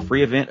Bank. It is a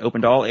free event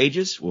open to all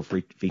ages. We'll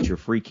feature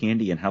free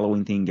candy and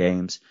Halloween-themed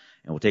games,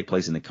 and will take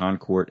place in the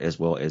concourt as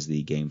well as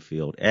the game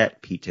field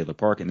at Pete Taylor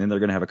Park. And then they're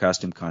going to have a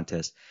costume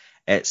contest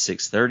at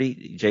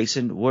 6:30.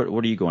 Jason, what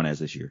are you going as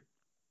this year?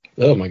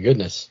 Oh my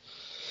goodness.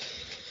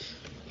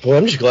 Well,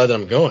 I'm just glad that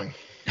I'm going.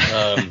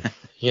 And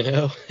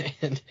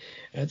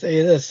I'll tell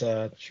you this,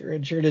 sure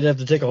did have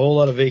to take a whole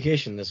lot of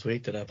vacation this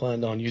week that I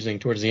planned on using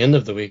towards the end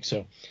of the week.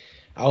 So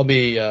I'll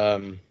be,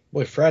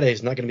 Friday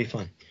is not going to be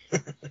fun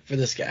for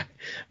this guy.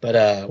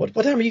 But what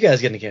time are you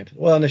guys getting to camp?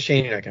 Well, no,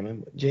 Shane, you're not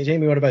coming.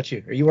 Jamie, what about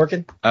you? Are you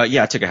working?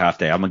 Yeah, I took a half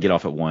day. I'm going to get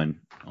off at 1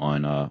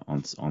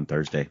 on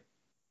Thursday.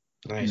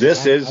 Nice.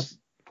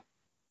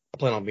 I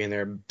plan on being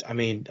there. I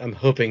mean, I'm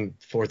hoping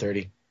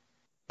 4:30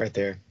 right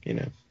there,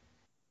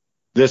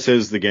 This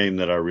is the game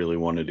that I really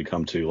wanted to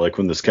come to. Like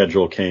when the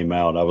schedule came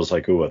out, I was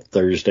like, a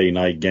Thursday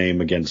night game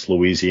against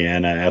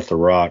Louisiana at the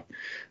Rock.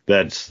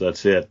 That's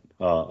it.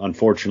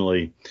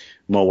 Unfortunately,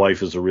 my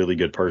wife is a really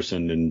good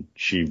person and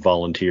she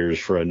volunteers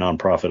for a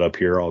nonprofit up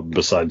here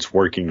besides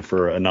working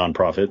for a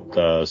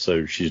nonprofit.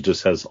 So she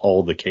just has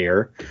all the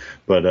care,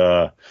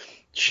 but,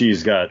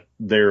 she's got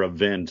their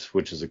event,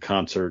 which is a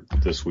concert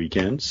this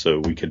weekend, so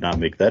we could not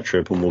make that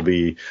trip, and we'll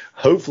be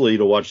hopefully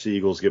to watch the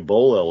Eagles get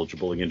bowl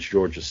eligible against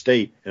Georgia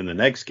State in the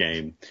next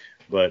game.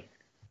 But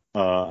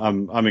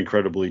I'm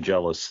incredibly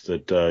jealous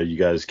that you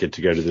guys get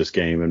to go to this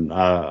game, and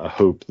I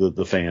hope that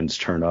the fans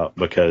turn up,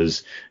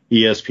 because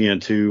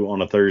ESPN2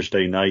 on a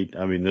Thursday night,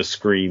 I mean, this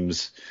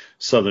screams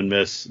Southern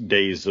Miss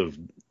days of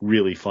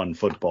really fun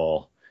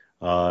football,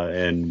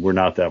 and we're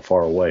not that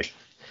far away.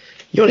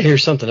 You want to hear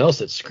something else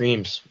that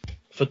screams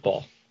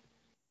football?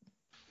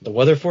 The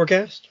weather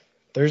forecast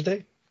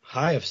Thursday,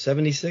 high of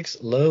 76,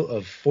 low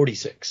of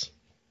 46.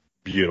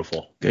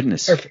 Beautiful.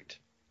 Goodness. Perfect.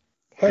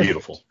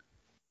 Beautiful.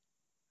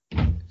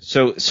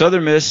 So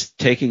Southern Miss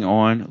taking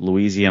on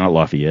Louisiana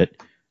Lafayette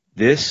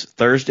this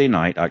Thursday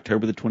night,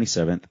 October the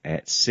 27th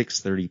at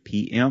 6:30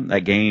 p.m.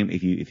 That game,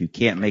 if you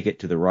can't make it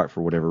to the Rock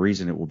for whatever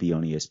reason, it will be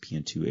on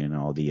ESPN2 and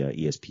all the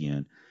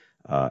ESPN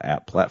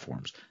app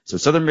platforms. So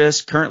Southern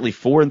Miss currently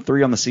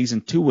 4-3 on the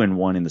season,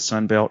 2-1 in the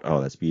Sun Belt.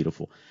 Oh, that's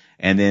beautiful.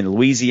 And then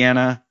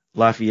Louisiana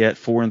Lafayette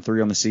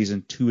 4-3 on the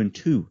season,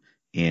 2-2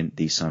 in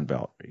the Sun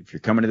Belt. If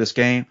you're coming to this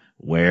game,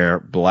 wear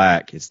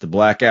black. It's the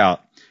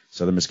blackout.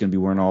 Southern Miss is going to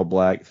be wearing all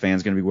black.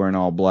 Fans going to be wearing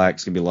all black.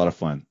 It's going to be a lot of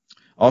fun.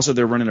 Also,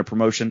 they're running a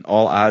promotion,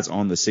 all eyes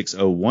on the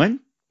 601.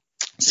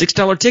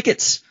 $6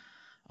 tickets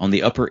on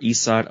the Upper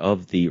East Side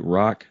of the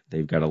Rock.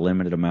 They've got a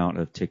limited amount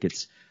of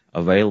tickets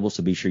available,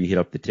 so be sure you hit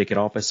up the ticket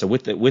office. So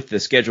with the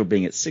schedule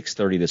being at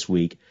 6:30 this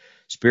week,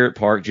 Spirit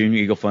Park, Junior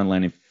Eagle Fun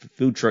Landing,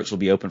 food trucks will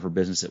be open for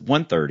business at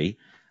 1:30.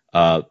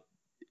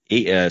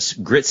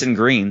 Grits and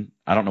Green,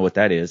 I don't know what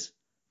that is.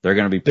 They're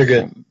going to be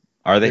good.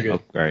 Are they? Good.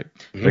 Oh, all right.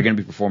 Mm-hmm. They're going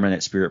to be performing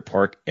at Spirit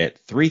Park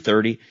at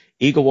 3:30.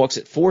 Eagle Walk's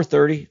at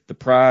 4:30. The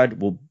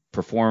Pride will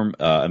perform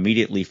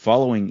immediately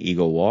following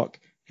Eagle Walk,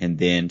 and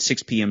then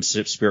 6 p.m.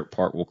 Spirit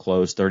Park will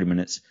close 30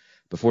 minutes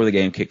before the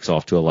game kicks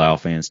off to allow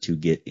fans to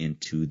get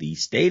into the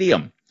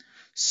stadium.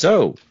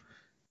 So,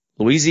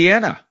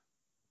 Louisiana,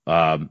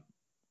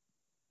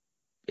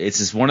 it's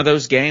just one of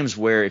those games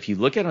where if you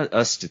look at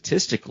us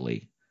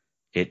statistically,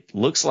 it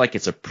looks like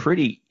it's a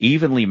pretty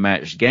evenly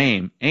matched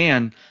game,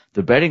 and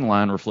the betting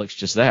line reflects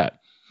just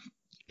that.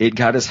 It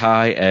got as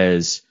high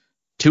as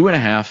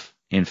 2.5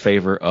 in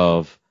favor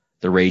of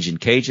the Ragin'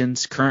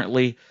 Cajuns.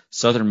 Currently,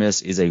 Southern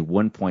Miss is a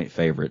 1-point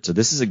favorite. So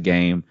this is a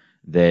game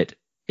that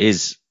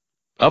is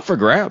up for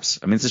grabs.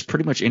 I mean, this is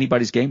pretty much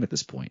anybody's game at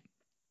this point.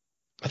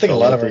 I think a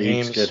lot of our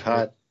games get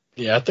hot.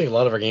 Yeah, I think a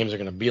lot of our games are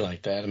going to be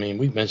like that. I mean,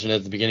 we mentioned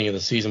at the beginning of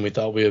the season we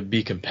thought we would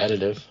be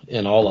competitive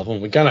in all of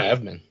them. We kind of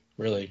have been,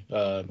 really.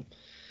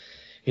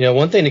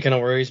 One thing that kind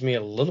of worries me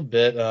a little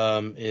bit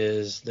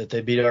is that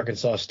they beat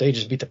Arkansas State,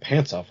 just beat the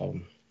pants off of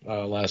them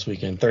last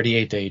weekend,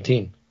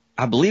 38-18.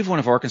 I believe one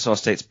of Arkansas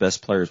State's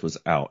best players was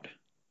out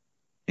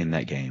in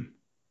that game,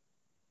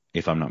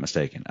 if I'm not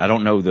mistaken. I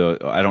don't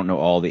know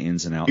all the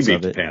ins and outs of it. He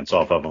beat the pants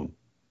off of them.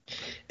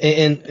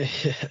 And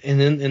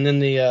then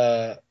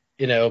the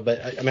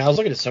but I mean, I was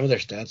looking at some of their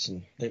stats,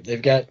 and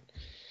they've got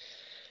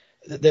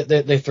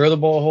they throw the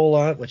ball a whole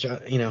lot, which I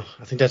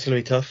think that's going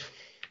to be tough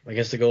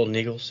against the Golden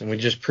Eagles, and we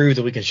just proved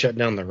that we can shut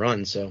down the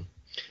run. So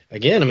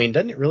again, I mean,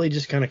 doesn't it really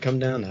just kind of come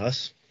down to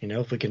us?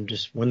 If we can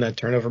just win that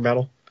turnover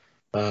battle,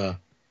 even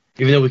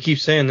though we keep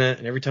saying that,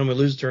 and every time we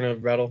lose a turnover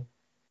battle,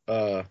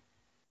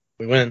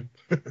 we win.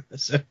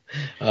 So,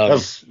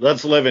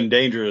 that's living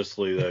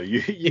dangerously, though.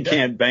 You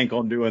can't bank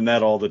on doing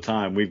that all the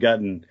time. We've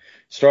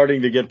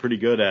starting to get pretty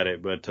good at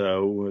it, but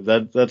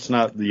that's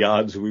not the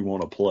odds we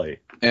want to play.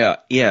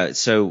 Yeah.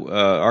 So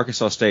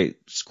Arkansas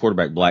State's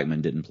quarterback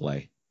Blackman didn't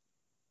play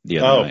the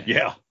other night.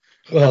 Yeah.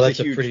 Well, that's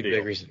a pretty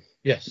big reason.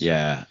 Yes.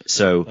 Yeah.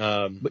 So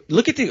but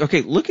look at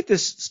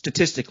this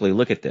statistically.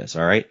 Look at this.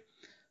 All right.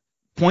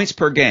 Points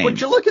per game. Would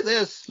you look at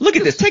this? Look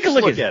at this. Take a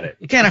look at it.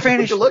 Can I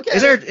finish?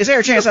 Is there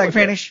a chance I can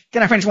finish?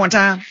 Can I finish one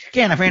time?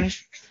 Can I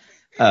finish?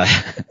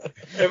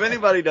 If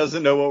anybody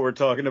doesn't know what we're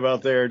talking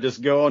about there,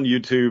 just go on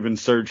YouTube and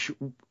search,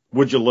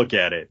 would you look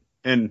at it?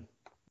 And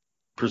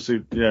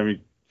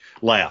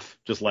laugh.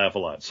 Just laugh a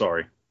lot.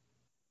 Sorry.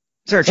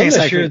 Is there a chance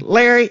I can?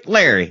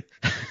 Larry.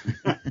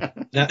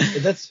 Now,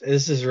 this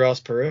is Ross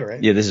Perot,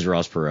 right? Yeah, this is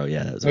Ross Perot.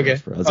 Yeah, that was okay.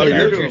 Ross Perot. Oh,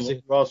 you're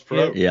doing Ross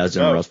Perot? Yeah, I was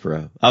doing Ross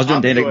Perot. I was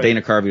doing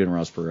Dana Carvey and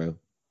Ross Perot.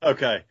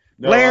 Okay.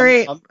 No,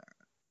 Larry,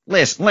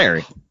 listen,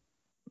 Larry.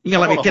 You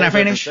gonna let me? Can I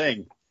finish?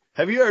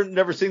 Have you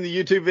never seen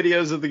the YouTube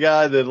videos of the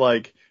guy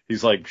that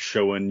he's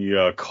showing you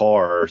a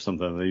car or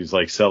something that he's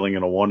selling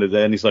in a wanted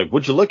ad, and he's like,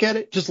 would you look at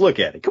it? Just look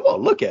at it. Come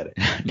on, look at it.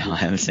 No, I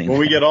haven't seen when that.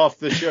 we get off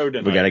the show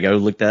tonight. We got to go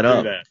look that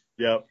up.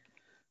 Yep.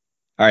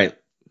 All right.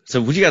 So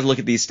would you guys look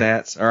at these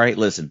stats? All right,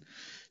 listen.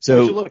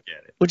 So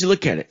would you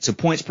look at it? So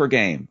points per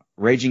game,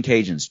 Ragin'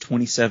 Cajuns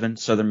 27,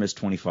 Southern Miss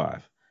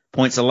 25.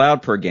 Points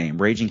allowed per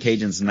game, Ragin'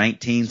 Cajuns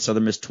 19,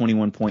 Southern Miss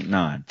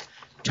 21.9.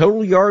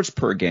 Total yards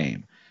per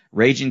game,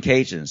 Ragin'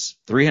 Cajuns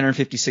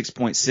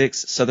 356.6,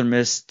 Southern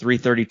Miss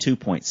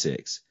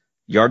 332.6.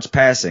 Yards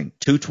passing,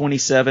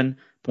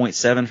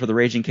 227.7 for the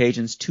Ragin'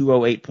 Cajuns,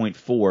 208.4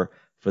 for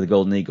the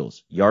Golden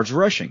Eagles. Yards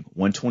rushing,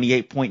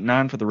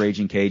 128.9 for the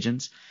Ragin'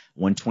 Cajuns,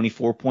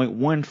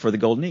 124.1 for the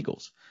Golden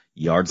Eagles.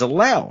 Yards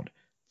allowed,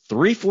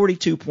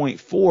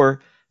 342.4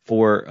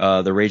 for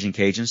the Ragin'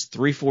 Cajuns,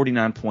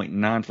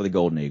 349.9 for the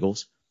Golden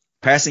Eagles.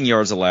 Passing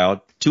yards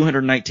allowed,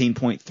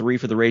 219.3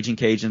 for the Ragin'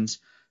 Cajuns,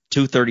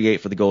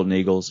 238 for the Golden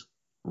Eagles.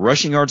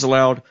 Rushing yards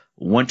allowed,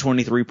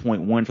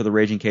 123.1 for the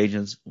Raging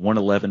Cajuns,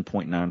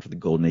 111.9 for the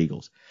Golden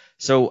Eagles.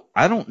 So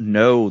I don't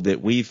know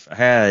that we've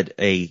had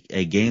a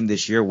game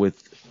this year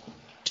with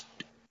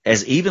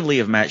as evenly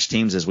of matched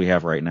teams as we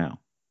have right now.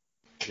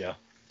 Yeah.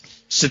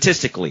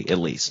 Statistically, at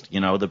least.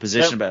 The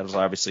position battles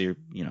obviously,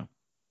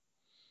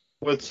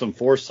 With some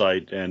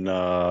foresight and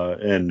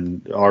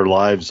our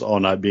lives all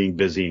not being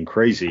busy and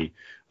crazy,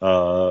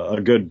 a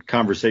good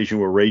conversation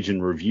with Rage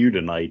and Review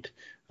tonight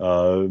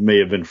may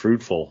have been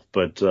fruitful.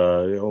 But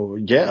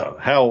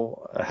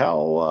how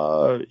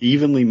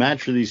evenly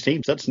matched are these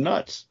teams? That's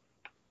nuts.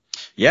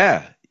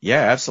 Yeah,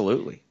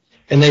 absolutely.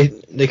 And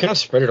they kind of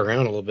spread it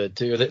around a little bit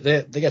too.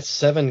 They got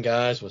 7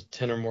 guys with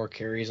 10 or more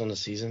carries on the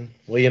season.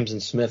 Williams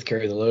and Smith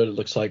carry the load, it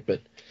looks like,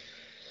 but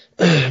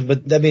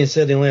that being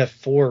said, they only have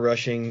 4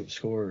 rushing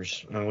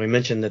scores. We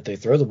mentioned that they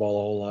throw the ball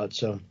a whole lot,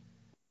 so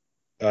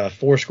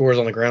 4 scores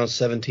on the ground,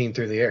 17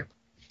 through the air.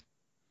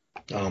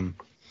 So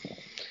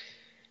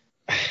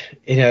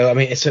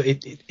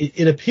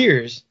it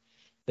appears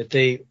that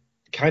they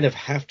kind of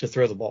have to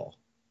throw the ball,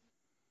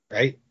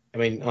 right? I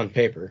mean, on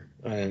paper,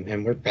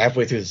 and we're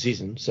halfway through the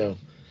season, so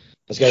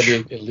that's got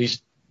to be at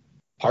least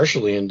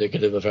partially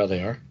indicative of how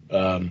they are.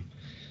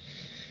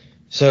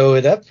 So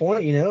at that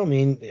point,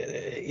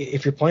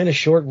 if you're playing a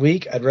short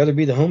week, I'd rather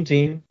be the home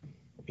team,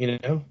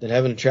 than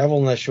having to travel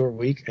in that short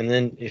week. And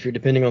then if you're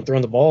depending on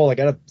throwing the ball, I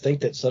got to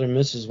think that Southern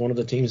Miss is one of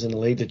the teams in the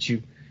league that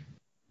you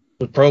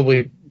would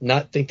probably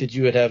not think that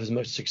you would have as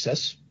much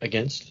success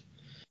against.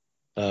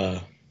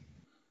 Again,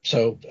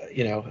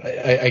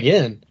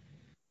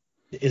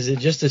 is it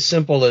just as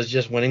simple as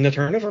just winning the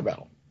turnover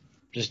battle?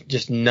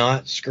 Just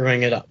not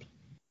screwing it up.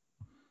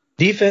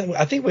 Defense,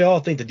 I think we all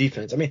think the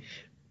defense. I mean,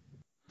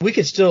 we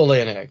could still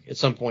lay an egg at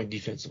some point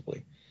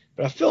defensively,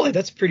 but I feel like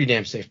that's a pretty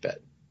damn safe bet.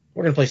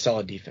 We're going to play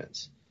solid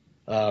defense.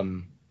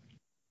 So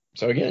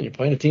again, you're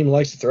playing a team that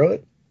likes to throw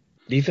it.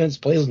 Defense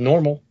plays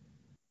normal.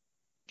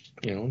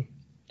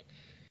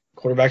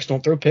 Quarterbacks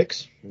don't throw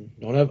picks,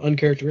 don't have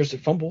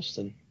uncharacteristic fumbles,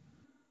 then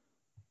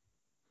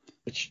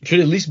it should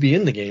at least be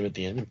in the game at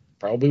the end,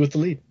 probably with the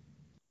lead.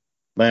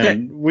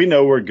 Man, we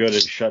know we're good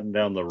at shutting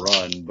down the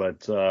run,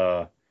 but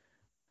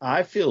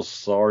I feel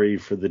sorry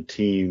for the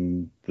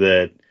team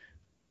that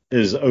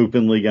is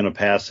openly going to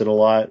pass it a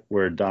lot,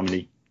 where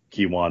Dominique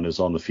Kiwan is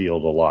on the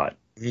field a lot.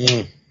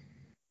 Mm.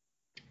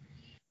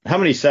 How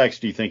many sacks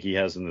do you think he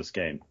has in this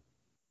game?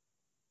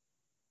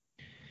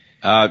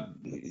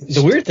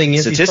 The weird thing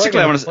is,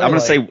 statistically, I'm going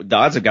to say the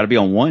odds have got to be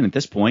on 1 at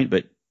this point,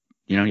 but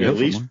you at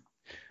least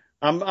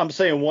I'm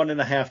saying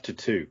 1.5 to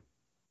 2.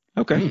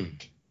 Okay.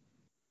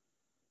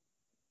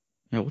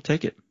 Yeah, we'll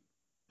take it.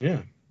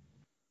 Yeah.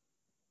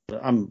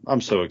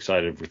 I'm so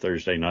excited for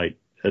Thursday night.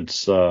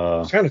 It's I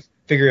was trying to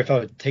figure if I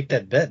would take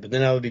that bet, but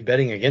then I would be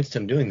betting against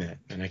him doing that,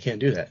 and I can't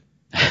do that.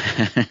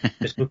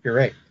 Just hope you're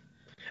right.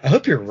 I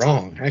hope you're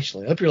wrong,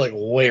 actually. I hope you're like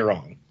way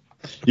wrong.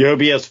 You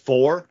hope he has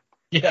 4?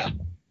 Yeah.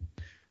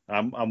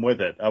 I'm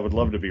with it. I would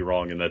love to be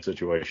wrong in that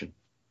situation.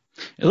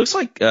 It looks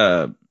like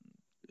the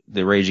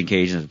Raging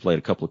Cajuns have played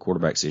a couple of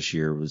quarterbacks this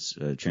year. It was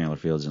Chandler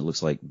Fields, and it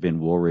looks like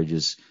Ben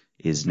Woolridge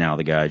is now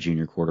the guy,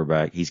 junior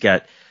quarterback. He's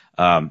got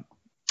the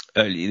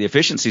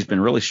efficiency's been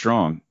really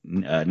strong.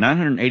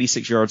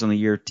 986 yards on the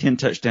year, 10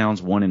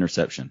 touchdowns, 1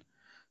 interception.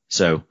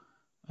 So,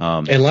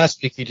 and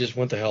last week he just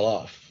went the hell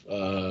off.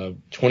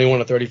 21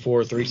 to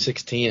 34,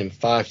 316, and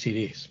 5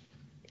 TDs.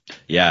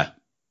 Yeah.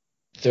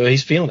 So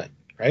he's feeling it,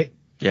 right?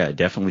 Yeah,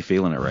 definitely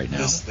feeling it right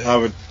now. I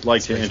would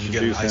like to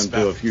introduce him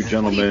to a few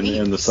gentlemen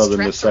in the Southern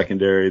Miss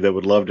secondary that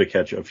would love to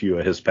catch a few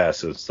of his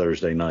passes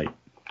Thursday night.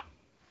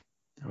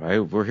 All right,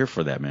 we're here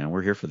for that, man.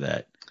 We're here for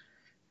that.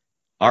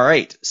 All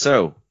right,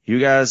 so you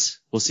guys,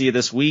 we'll see you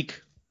this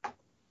week.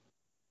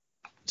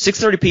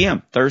 6:30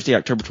 p.m., Thursday,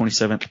 October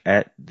 27th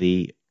at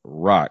the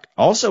Rock.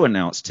 Also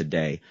announced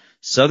today,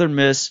 Southern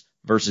Miss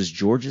versus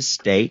Georgia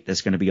State.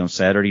 That's going to be on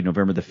Saturday,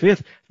 November the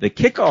 5th. The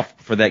kickoff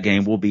for that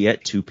game will be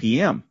at 2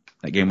 p.m.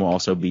 That game will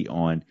also be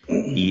on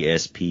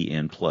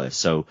ESPN+.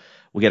 So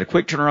we got a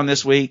quick turnaround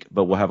this week,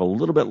 but we'll have a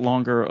little bit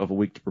longer of a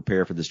week to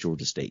prepare for this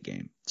Georgia State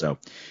game. So,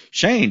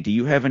 Shane, do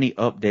you have any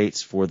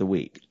updates for the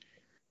week?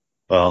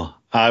 Well,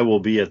 I will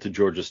be at the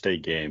Georgia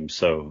State game,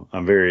 so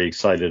I'm very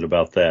excited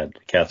about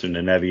that. Catherine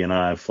and Evie and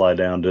I fly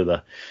down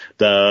to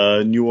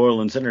the New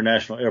Orleans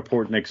International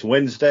Airport next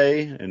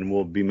Wednesday, and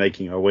we'll be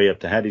making our way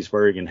up to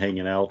Hattiesburg and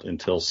hanging out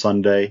until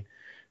Sunday.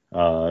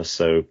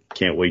 So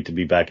can't wait to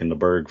be back in the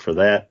Berg for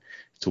that.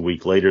 It's a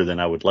week later than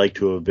I would like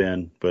to have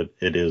been, but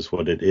it is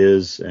what it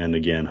is. And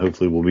again,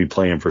 hopefully we'll be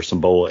playing for some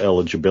bowl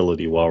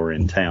eligibility while we're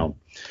in town.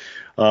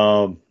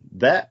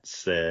 That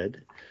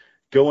said,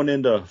 going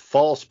into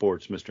fall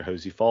sports, Mr.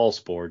 Hosey, fall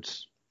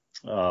sports,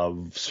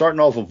 starting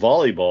off with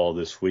volleyball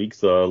this week,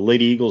 the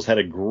Lady Eagles had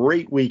a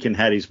great week in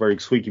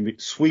Hattiesburg,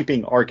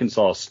 sweeping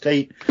Arkansas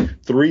State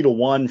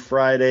 3-1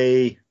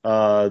 Friday,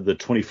 the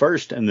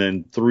 21st, and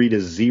then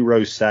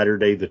 3-0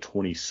 Saturday, the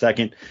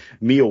 22nd.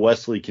 Mia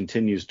Wesley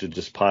continues to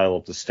just pile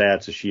up the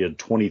stats as she had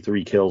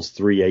 23 kills,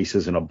 3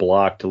 aces, and a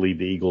block to lead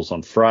the Eagles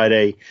on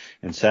Friday.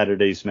 In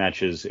Saturday's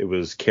matches, it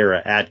was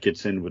Kara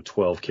Atkinson with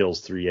 12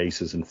 kills, 3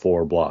 aces, and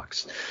 4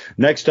 blocks.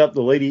 Next up,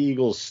 the Lady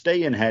Eagles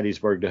stay in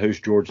Hattiesburg to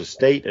host Georgia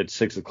State at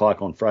 6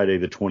 o'clock on Friday,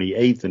 the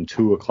 28th, and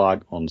 2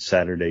 o'clock on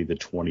Saturday, the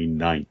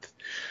 29th.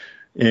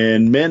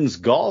 In men's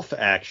golf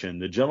action,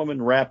 the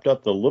gentlemen wrapped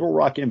up the Little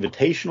Rock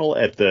Invitational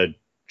at the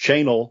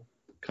Channel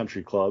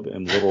Country Club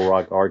in Little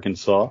Rock,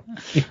 Arkansas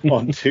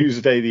on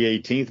Tuesday the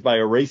 18th by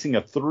erasing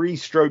a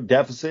 3-stroke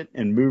deficit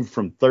and moved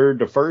from third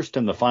to first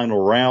in the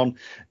final round,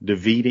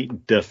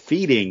 defeating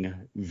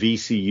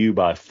VCU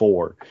by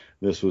 4.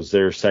 This was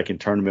their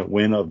second tournament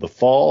win of the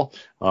fall.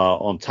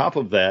 On top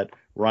of that,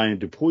 Ryan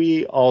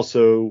Dupuy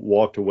also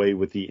walked away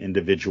with the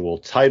individual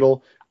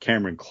title.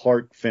 Cameron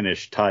Clark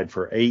finished tied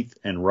for 8th,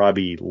 and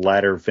Robbie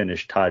Latter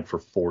finished tied for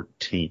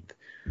 14th.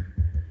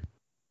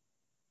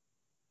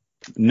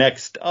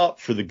 Next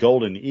up for the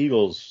Golden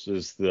Eagles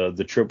is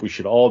the trip we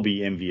should all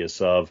be envious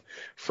of.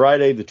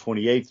 Friday the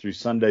 28th through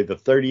Sunday the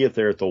 30th,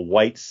 they're at the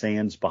White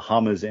Sands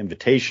Bahamas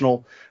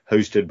Invitational,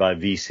 hosted by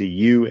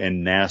VCU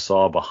in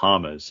Nassau,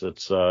 Bahamas.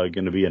 It's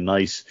going to be a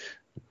nice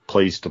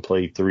place to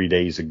play 3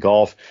 days of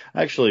golf.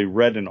 I actually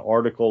read an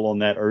article on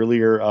that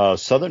earlier.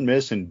 Southern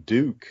Miss and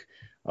Duke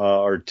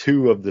are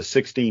 2 of the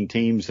 16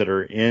 teams that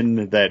are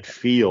in that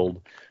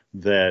field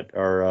that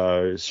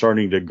are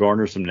starting to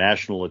garner some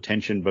national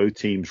attention. Both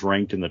teams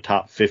ranked in the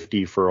top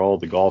 50 for all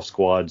the golf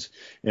squads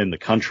in the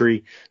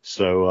country.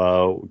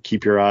 So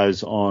keep your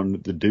eyes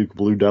on the Duke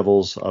Blue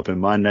Devils up in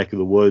my neck of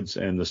the woods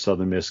and the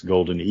Southern Miss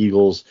Golden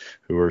Eagles,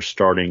 who are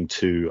starting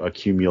to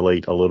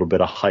accumulate a little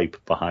bit of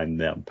hype behind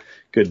them.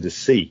 Good to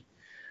see.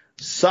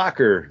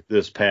 Soccer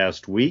this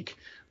past week.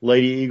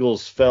 Lady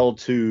Eagles fell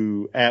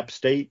to App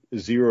State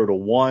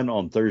 0-1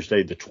 on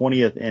Thursday the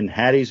 20th in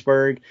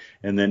Hattiesburg,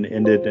 and then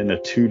ended in a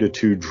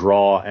 2-2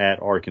 draw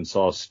at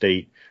Arkansas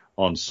State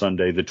on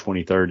Sunday the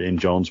 23rd in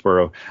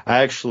Jonesboro.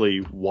 I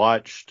actually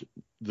watched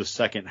the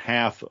second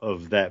half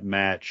of that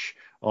match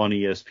on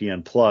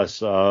ESPN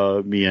Plus.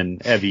 Me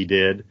and Evie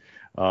did.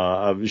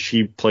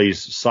 She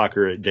plays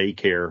soccer at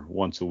daycare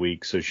once a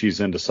week, so she's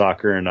into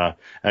soccer, and I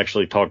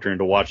actually talked her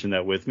into watching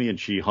that with me, and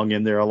she hung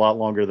in there a lot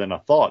longer than I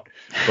thought.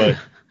 But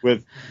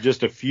with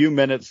just a few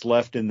minutes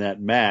left in that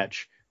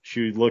match,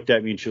 she looked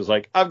at me and she was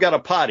like, "I've got a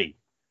potty."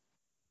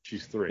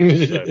 She's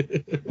 3. So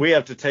we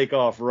have to take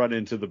off, run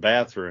into the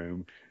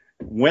bathroom.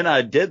 When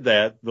I did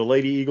that, the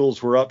Lady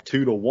Eagles were up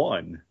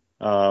 2-1.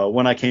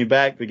 When I came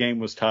back, the game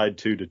was tied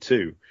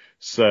 2-2.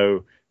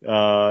 So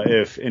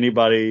if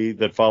anybody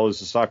that follows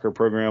the soccer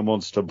program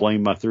wants to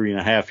blame my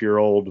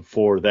 3.5-year-old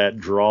for that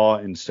draw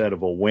instead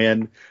of a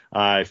win,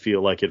 I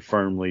feel like it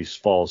firmly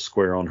falls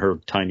square on her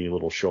tiny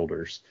little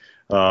shoulders.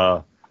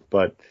 But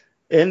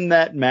in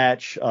that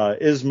match,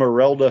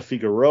 Esmeralda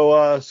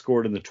Figueroa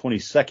scored in the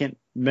 22nd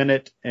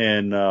minute,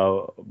 and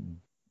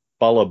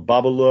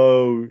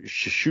Balababalo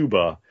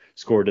Shishuba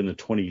scored in the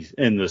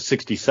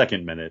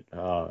 62nd minute.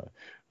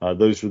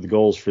 Those were the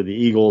goals for the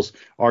Eagles.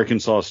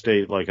 Arkansas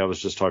State, like I was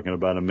just talking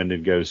about a minute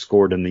ago,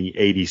 scored in the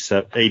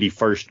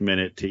 81st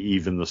minute to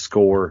even the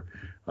score.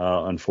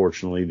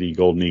 Unfortunately, the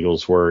Golden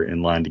Eagles were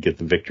in line to get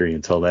the victory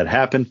until that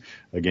happened.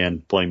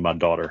 Again, blame my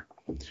daughter.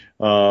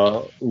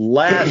 Do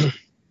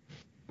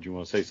you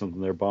want to say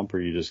something there, Bump, or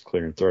are you just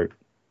clearing throat?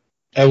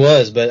 I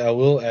was, but I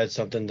will add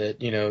something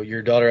that,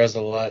 your daughter has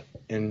a lot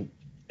in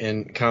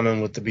common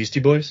with the Beastie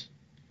Boys.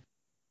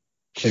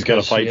 She's got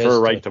to fight for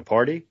her right to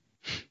party?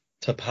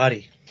 To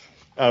potty.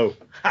 Oh,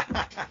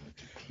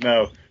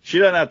 no, she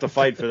doesn't have to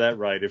fight for that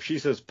right. If she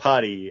says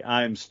potty,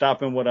 I'm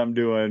stopping what I'm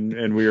doing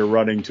and we are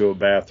running to a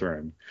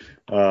bathroom.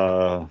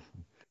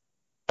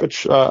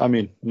 Which,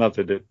 not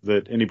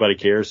that anybody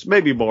cares.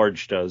 Maybe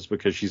Marge does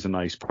because she's a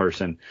nice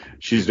person.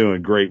 She's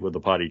doing great with the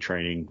potty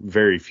training.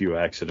 Very few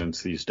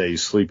accidents these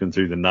days, sleeping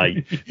through the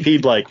night.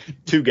 Peed like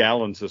 2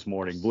 gallons this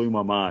morning. Blew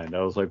my mind.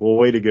 I was like, well,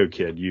 way to go,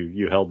 kid.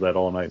 You held that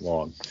all night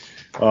long.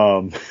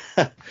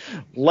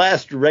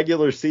 Last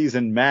regular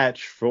season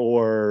match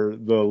for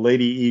the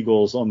Lady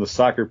Eagles on the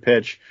soccer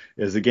pitch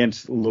is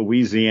against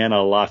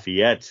Louisiana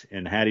Lafayette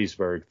in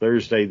Hattiesburg,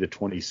 Thursday the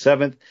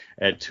 27th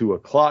at 2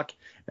 o'clock.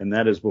 And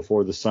that is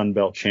before the Sun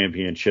Belt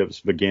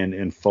Championships begin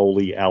in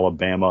Foley,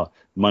 Alabama,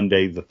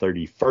 Monday the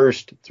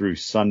 31st through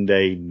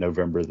Sunday,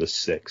 November the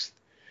 6th.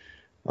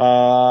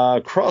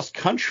 Cross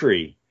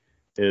country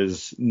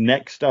is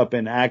next up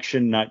in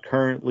action, not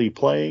currently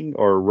playing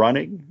or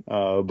running,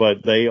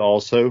 but they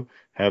also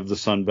have the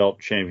Sun Belt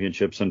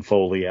Championships in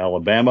Foley,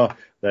 Alabama.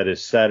 That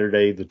is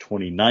Saturday the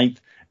 29th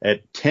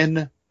at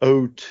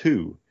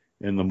 10:02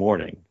 in the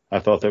morning. I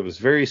thought that was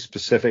very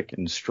specific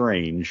and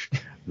strange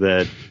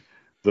that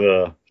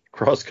the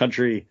cross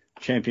country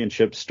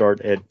championships start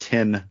at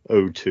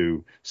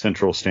 10:02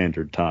 Central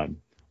Standard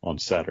Time on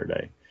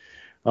Saturday.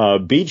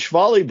 Beach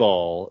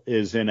volleyball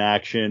is in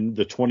action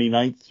the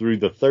 29th through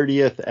the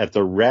 30th at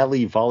the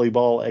Rally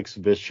Volleyball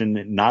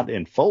Exhibition, not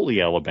in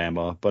Foley,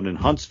 Alabama, but in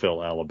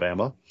Huntsville,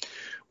 Alabama,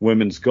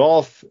 Women's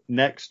golf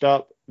next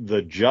up,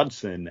 the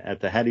Judson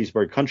at the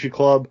Hattiesburg Country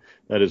Club.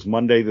 That is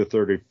Monday the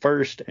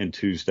 31st and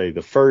Tuesday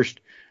the 1st.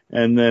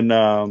 And then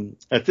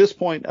at this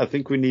point, I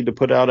think we need to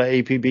put out an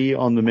APB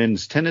on the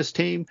men's tennis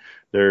team.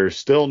 There's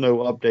still no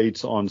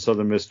updates on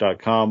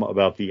southernmiss.com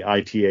about the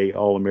ITA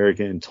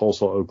All-American in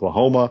Tulsa,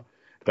 Oklahoma,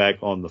 back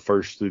on the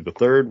 1st through the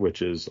 3rd,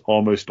 which is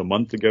almost a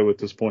month ago at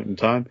this point in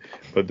time.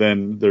 But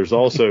then there's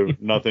also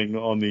nothing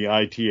on the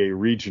ITA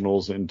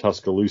regionals in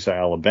Tuscaloosa,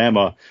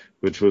 Alabama,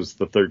 which was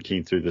the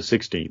 13th through the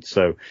 16th.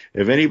 So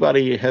if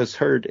anybody has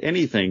heard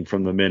anything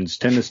from the men's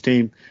tennis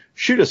team,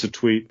 shoot us a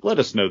tweet. Let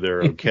us know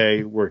they're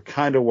okay. We're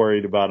kind of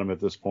worried about them at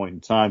this point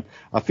in time.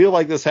 I feel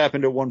like this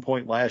happened at one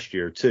point last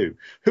year, too.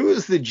 Who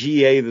is the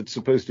GA that's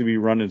supposed to be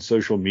running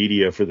social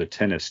media for the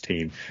tennis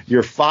team?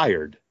 You're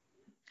fired.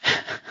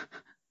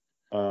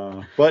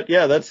 But,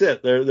 yeah, that's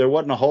it. There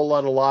wasn't a whole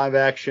lot of live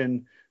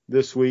action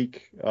this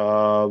week.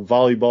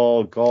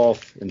 Volleyball,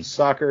 golf, and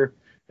soccer.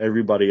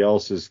 Everybody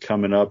else is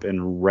coming up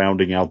and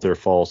rounding out their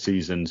fall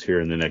seasons here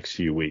in the next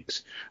few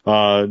weeks.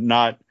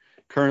 Not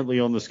currently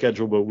on the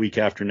schedule, but week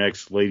after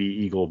next,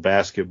 Lady Eagle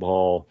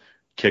basketball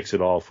kicks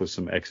it off with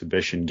some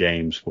exhibition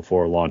games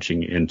before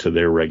launching into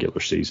their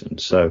regular season.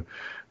 So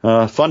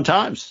fun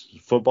times.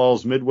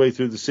 Football's midway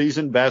through the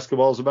season.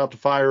 Basketball's about to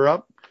fire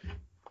up.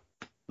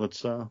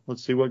 Let's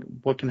see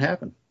what can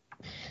happen.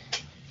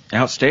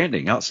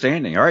 Outstanding.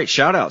 All right,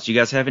 shout outs. You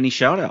guys have any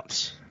shout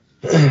outs?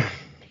 I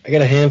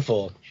got a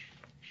handful.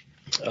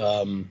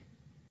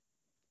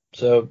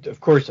 So, of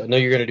course, I know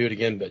you're going to do it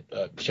again, but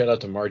shout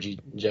out to Margie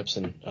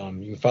Jepson.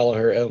 You can follow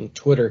her on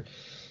Twitter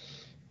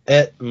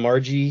at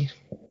Margie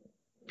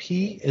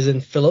P as in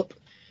Philip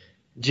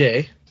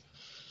J.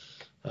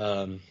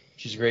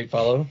 She's a great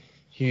follow.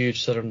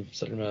 Huge Southern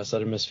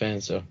Miss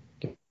fan. So,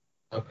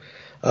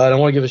 I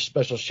want to give a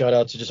special shout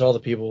out to just all the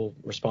people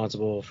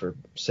responsible for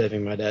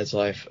saving my dad's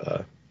life.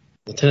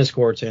 The tennis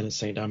courts and at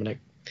St. Dominic.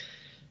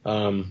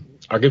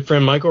 Our good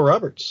friend Michael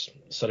Roberts,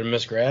 Southern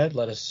Miss grad,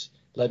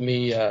 let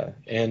me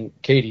and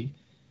Katie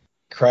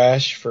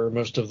crash for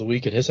most of the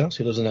week at his house.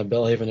 He lives in that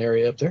Bellhaven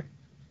area up there.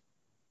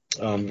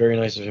 Very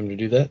nice of him to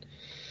do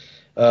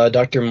that.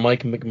 Dr.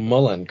 Mike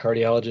McMullen,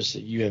 cardiologist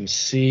at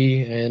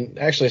UMC, and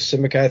actually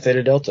Sigma Chi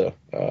Theta Delta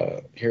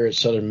here at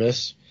Southern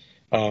Miss.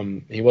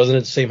 He wasn't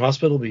at the same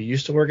hospital, but he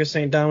used to work at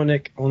St.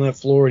 Dominic on that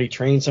floor, and he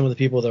trained some of the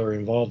people that were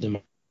involved in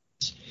my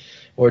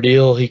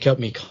ordeal. He kept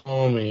me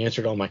calm, and he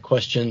answered all my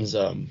questions.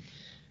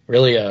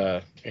 Really,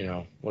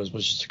 was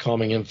just a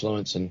calming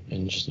influence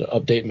and just an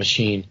update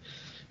machine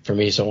for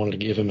me. So I wanted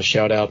to give him a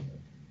shout out.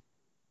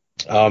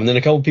 Then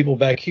a couple people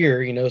back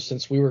here,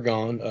 since we were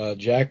gone,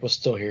 Jack was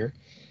still here.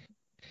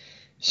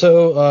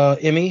 So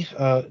Emmy,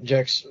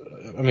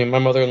 my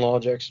mother-in-law,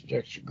 Jack's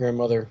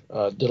grandmother,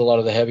 did a lot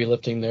of the heavy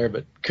lifting there.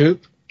 But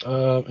Coop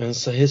and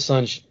so his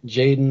son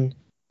Jaden,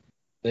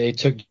 they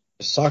took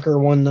soccer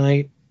one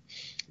night.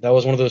 That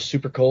was one of those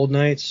super cold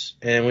nights.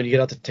 And when you get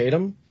out to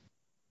Tatum,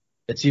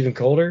 it's even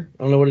colder.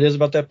 I don't know what it is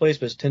about that place,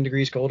 but it's 10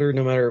 degrees colder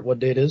no matter what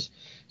day it is.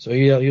 So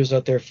he was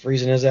out there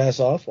freezing his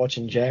ass off,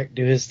 watching Jack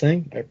do his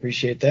thing. I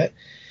appreciate that.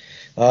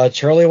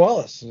 Charlie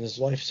Wallace and his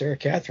wife, Sarah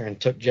Catherine,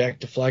 took Jack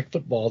to flag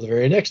football the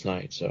very next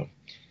night. So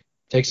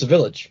takes a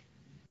village.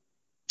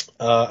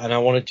 And I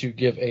wanted to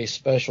give a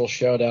special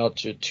shout out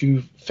to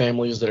two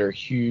families that are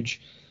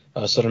huge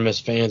Southern Miss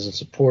fans and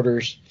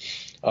supporters,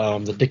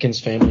 the Dickens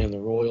family and the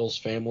Royals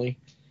family.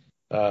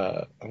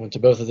 I went to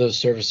both of those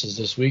services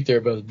this week.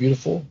 They're both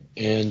beautiful,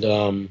 and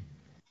just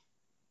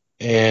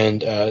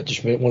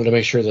wanted to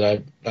make sure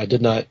that I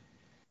did not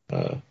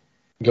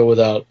go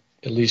without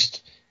at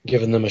least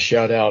giving them a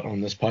shout out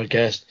on this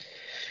podcast.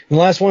 And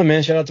the last one,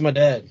 man, shout out to my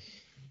dad.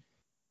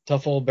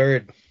 Tough old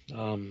bird.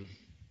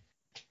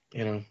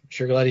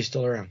 Sure glad he's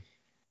still around.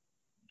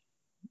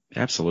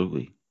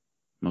 Absolutely.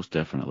 Most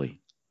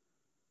definitely.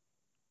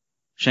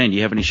 Shane, do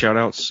you have any shout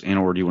outs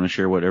or do you want to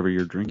share whatever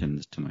you're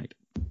drinking tonight?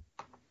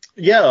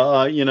 Yeah,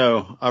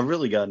 I've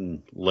really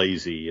gotten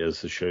lazy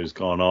as the show's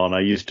gone on.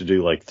 I used to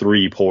do like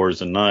 3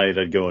 pours a night.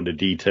 I'd go into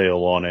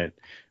detail on it.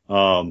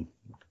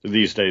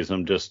 These days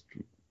I'm just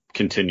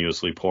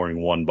continuously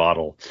pouring one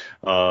bottle.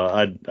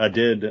 I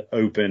did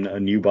open a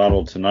new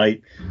bottle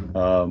tonight.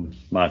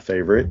 My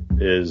favorite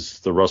is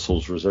the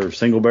Russell's Reserve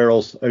Single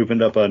Barrels.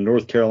 Opened up a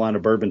North Carolina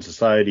Bourbon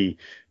Society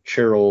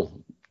Cheryl.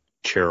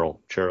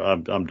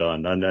 I'm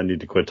done. I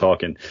need to quit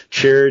talking.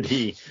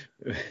 Charity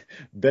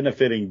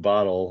benefiting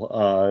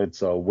bottle.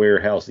 It's a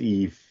Warehouse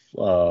E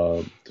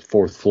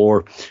 4th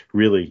floor.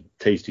 Really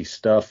tasty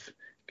stuff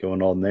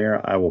going on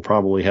there. I will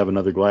probably have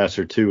another glass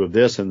or two of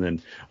this and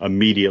then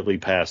immediately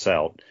pass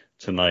out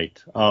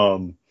tonight.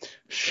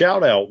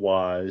 Shout out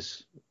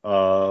wise,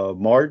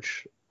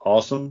 Marge,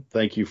 awesome.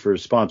 Thank you for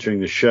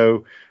sponsoring the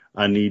show.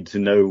 I need to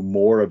know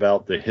more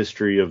about the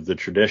history of the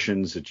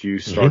traditions that you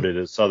started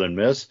at Southern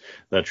Miss.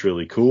 That's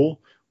really cool.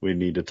 We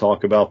need to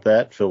talk about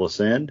that. Fill us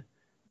in.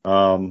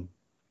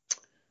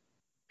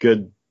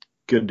 Good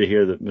to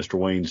hear that Mr.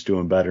 Wayne's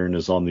doing better and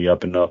is on the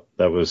up and up.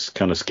 That was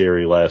kind of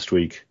scary last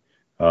week.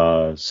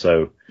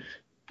 So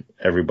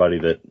everybody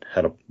that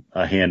had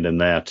a hand in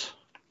that,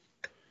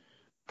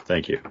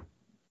 Thank you.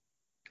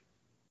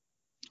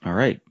 All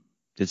right.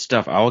 Good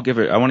stuff. I want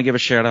to give a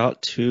shout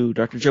out to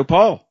Dr. Joe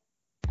Paul.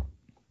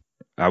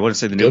 I wouldn't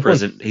say the new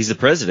president. He's the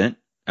president.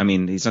 I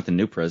mean, he's not the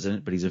new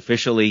president, but he's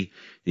officially,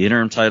 the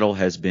interim title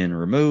has been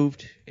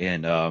removed,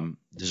 and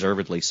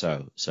deservedly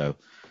so. So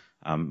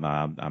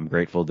I'm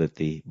grateful that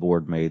the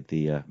board made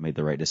the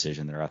right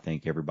decision there. I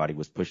think everybody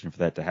was pushing for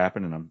that to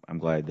happen, and I'm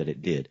glad that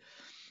it did.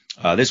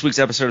 This week's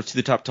episode of To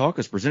the Top Talk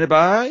is presented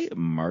by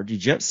Margie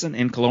Jepson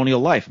and Colonial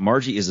Life.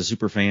 Margie is a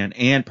super fan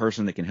and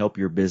person that can help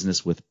your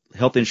business with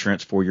health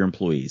insurance for your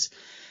employees.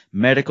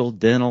 Medical,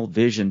 dental,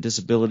 vision,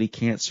 disability,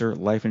 cancer,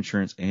 life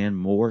insurance, and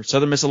more.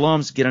 Southern Miss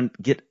alums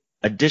get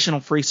additional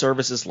free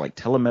services like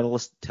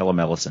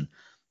telemedicine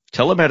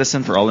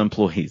for all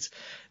employees.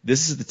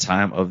 This is the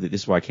time of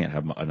this is why I can't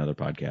have another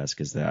podcast,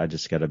 because I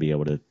just got to be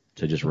able to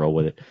just roll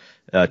with it.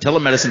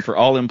 Telemedicine for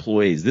all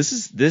employees. This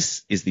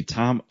is the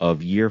time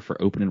of year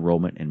for open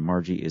enrollment, and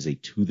Margie is a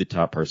to the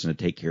top person to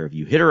take care of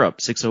you. Hit her up,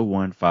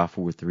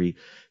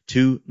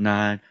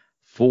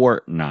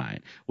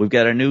 601-543-2949. We've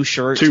got a new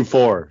shirt.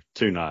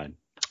 2429.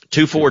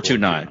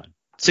 2429.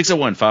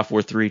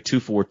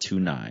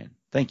 601-543-2429.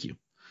 Thank you.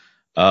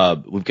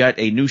 We've got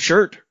a new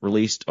shirt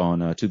released on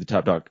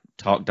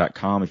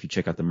tothetoptalk.com. If you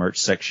check out the merch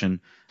section,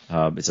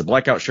 it's a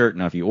blackout shirt.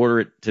 Now, if you order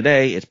it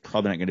today, it's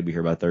probably not going to be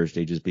here by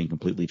Thursday, just being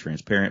completely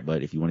transparent.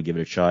 But if you want to give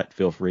it a shot,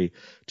 feel free.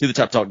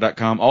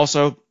 tothetoptalk.com.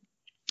 Also,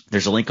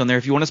 there's a link on there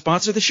if you want to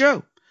sponsor the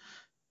show.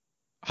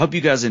 Hope you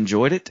guys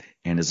enjoyed it.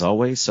 And as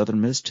always, Southern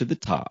Miss to the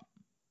top.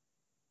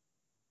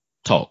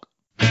 Talk.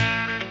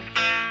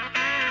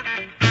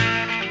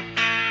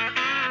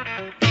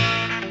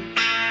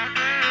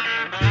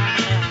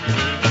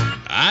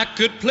 I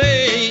could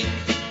play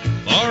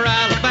for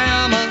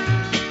Alabama,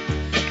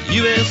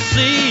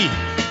 USC,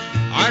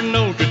 or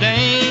Notre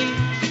Dame.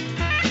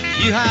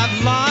 You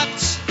have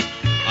lots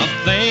of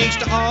things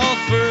to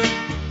offer,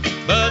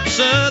 but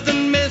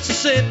Southern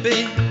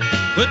Mississippi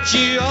put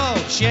you all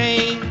to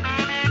shame.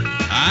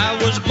 I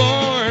was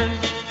born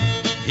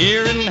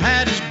here in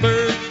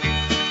Hattiesburg,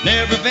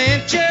 never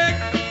ventured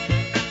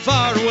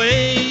far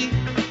away.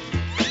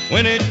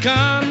 When it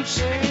comes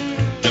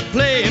to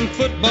playing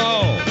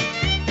football,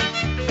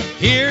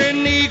 here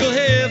in Eagle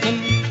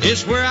Heaven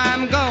is where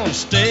I'm gonna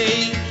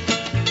stay.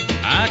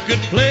 I could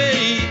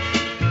play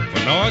for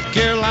North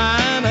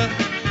Carolina,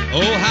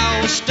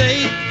 Ohio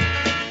State,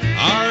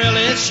 or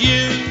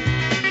LSU.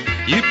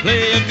 You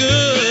play a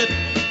good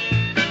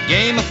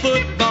game of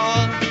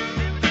football,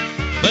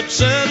 but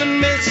Southern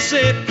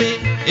Mississippi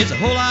is a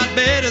whole lot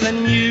better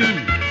than you.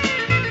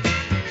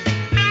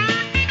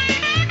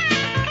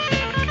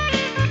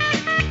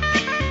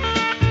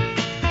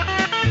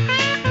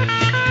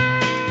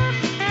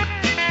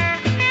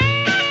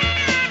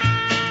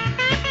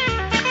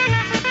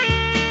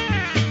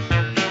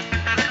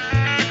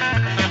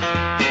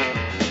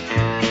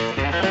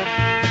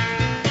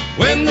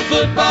 When the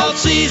football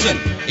season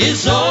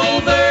is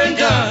over and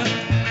done,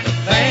 the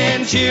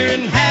fans here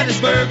in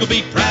Hattiesburg will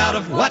be proud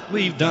of what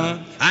we've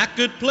done. I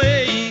could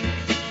play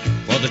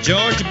for the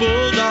Georgia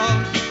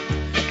Bulldogs,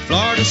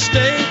 Florida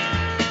State,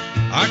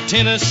 or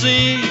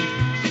Tennessee,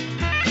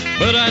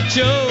 but I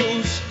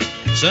chose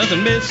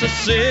Southern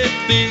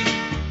Mississippi,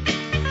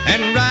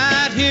 and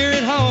right here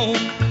at home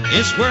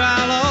is where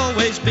I'll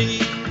always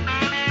be.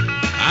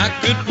 I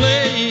could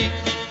play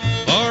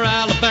for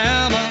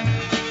Alabama,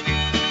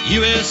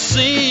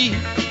 USC,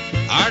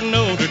 or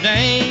Notre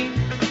Dame.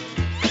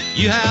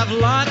 You have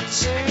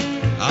lots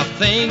of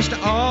things to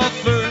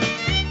offer,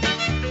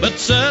 but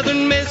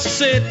Southern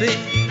Mississippi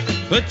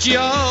put you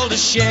all to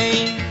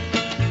shame.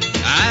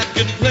 I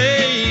could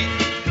play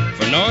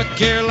for North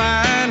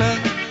Carolina,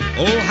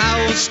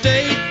 Ohio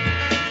State,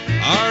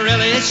 or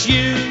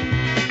LSU.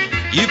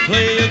 You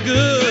play a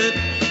good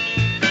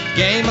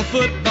game of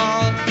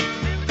football,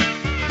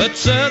 but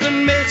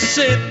Southern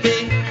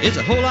Mississippi is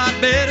a whole lot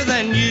better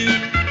than you.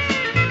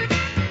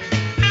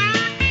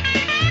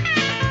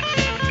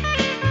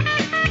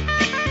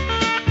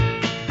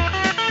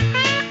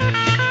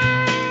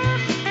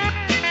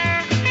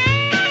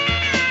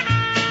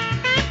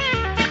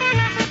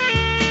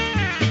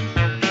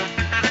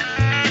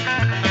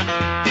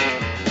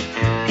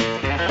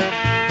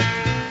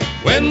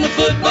 When the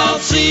football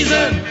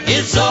season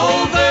is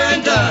over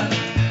and done,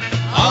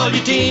 all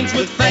your teams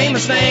with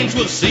famous names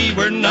will see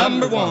we're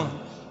number one.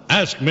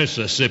 Ask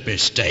Mississippi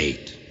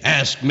State.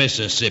 Ask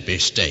Mississippi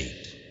State.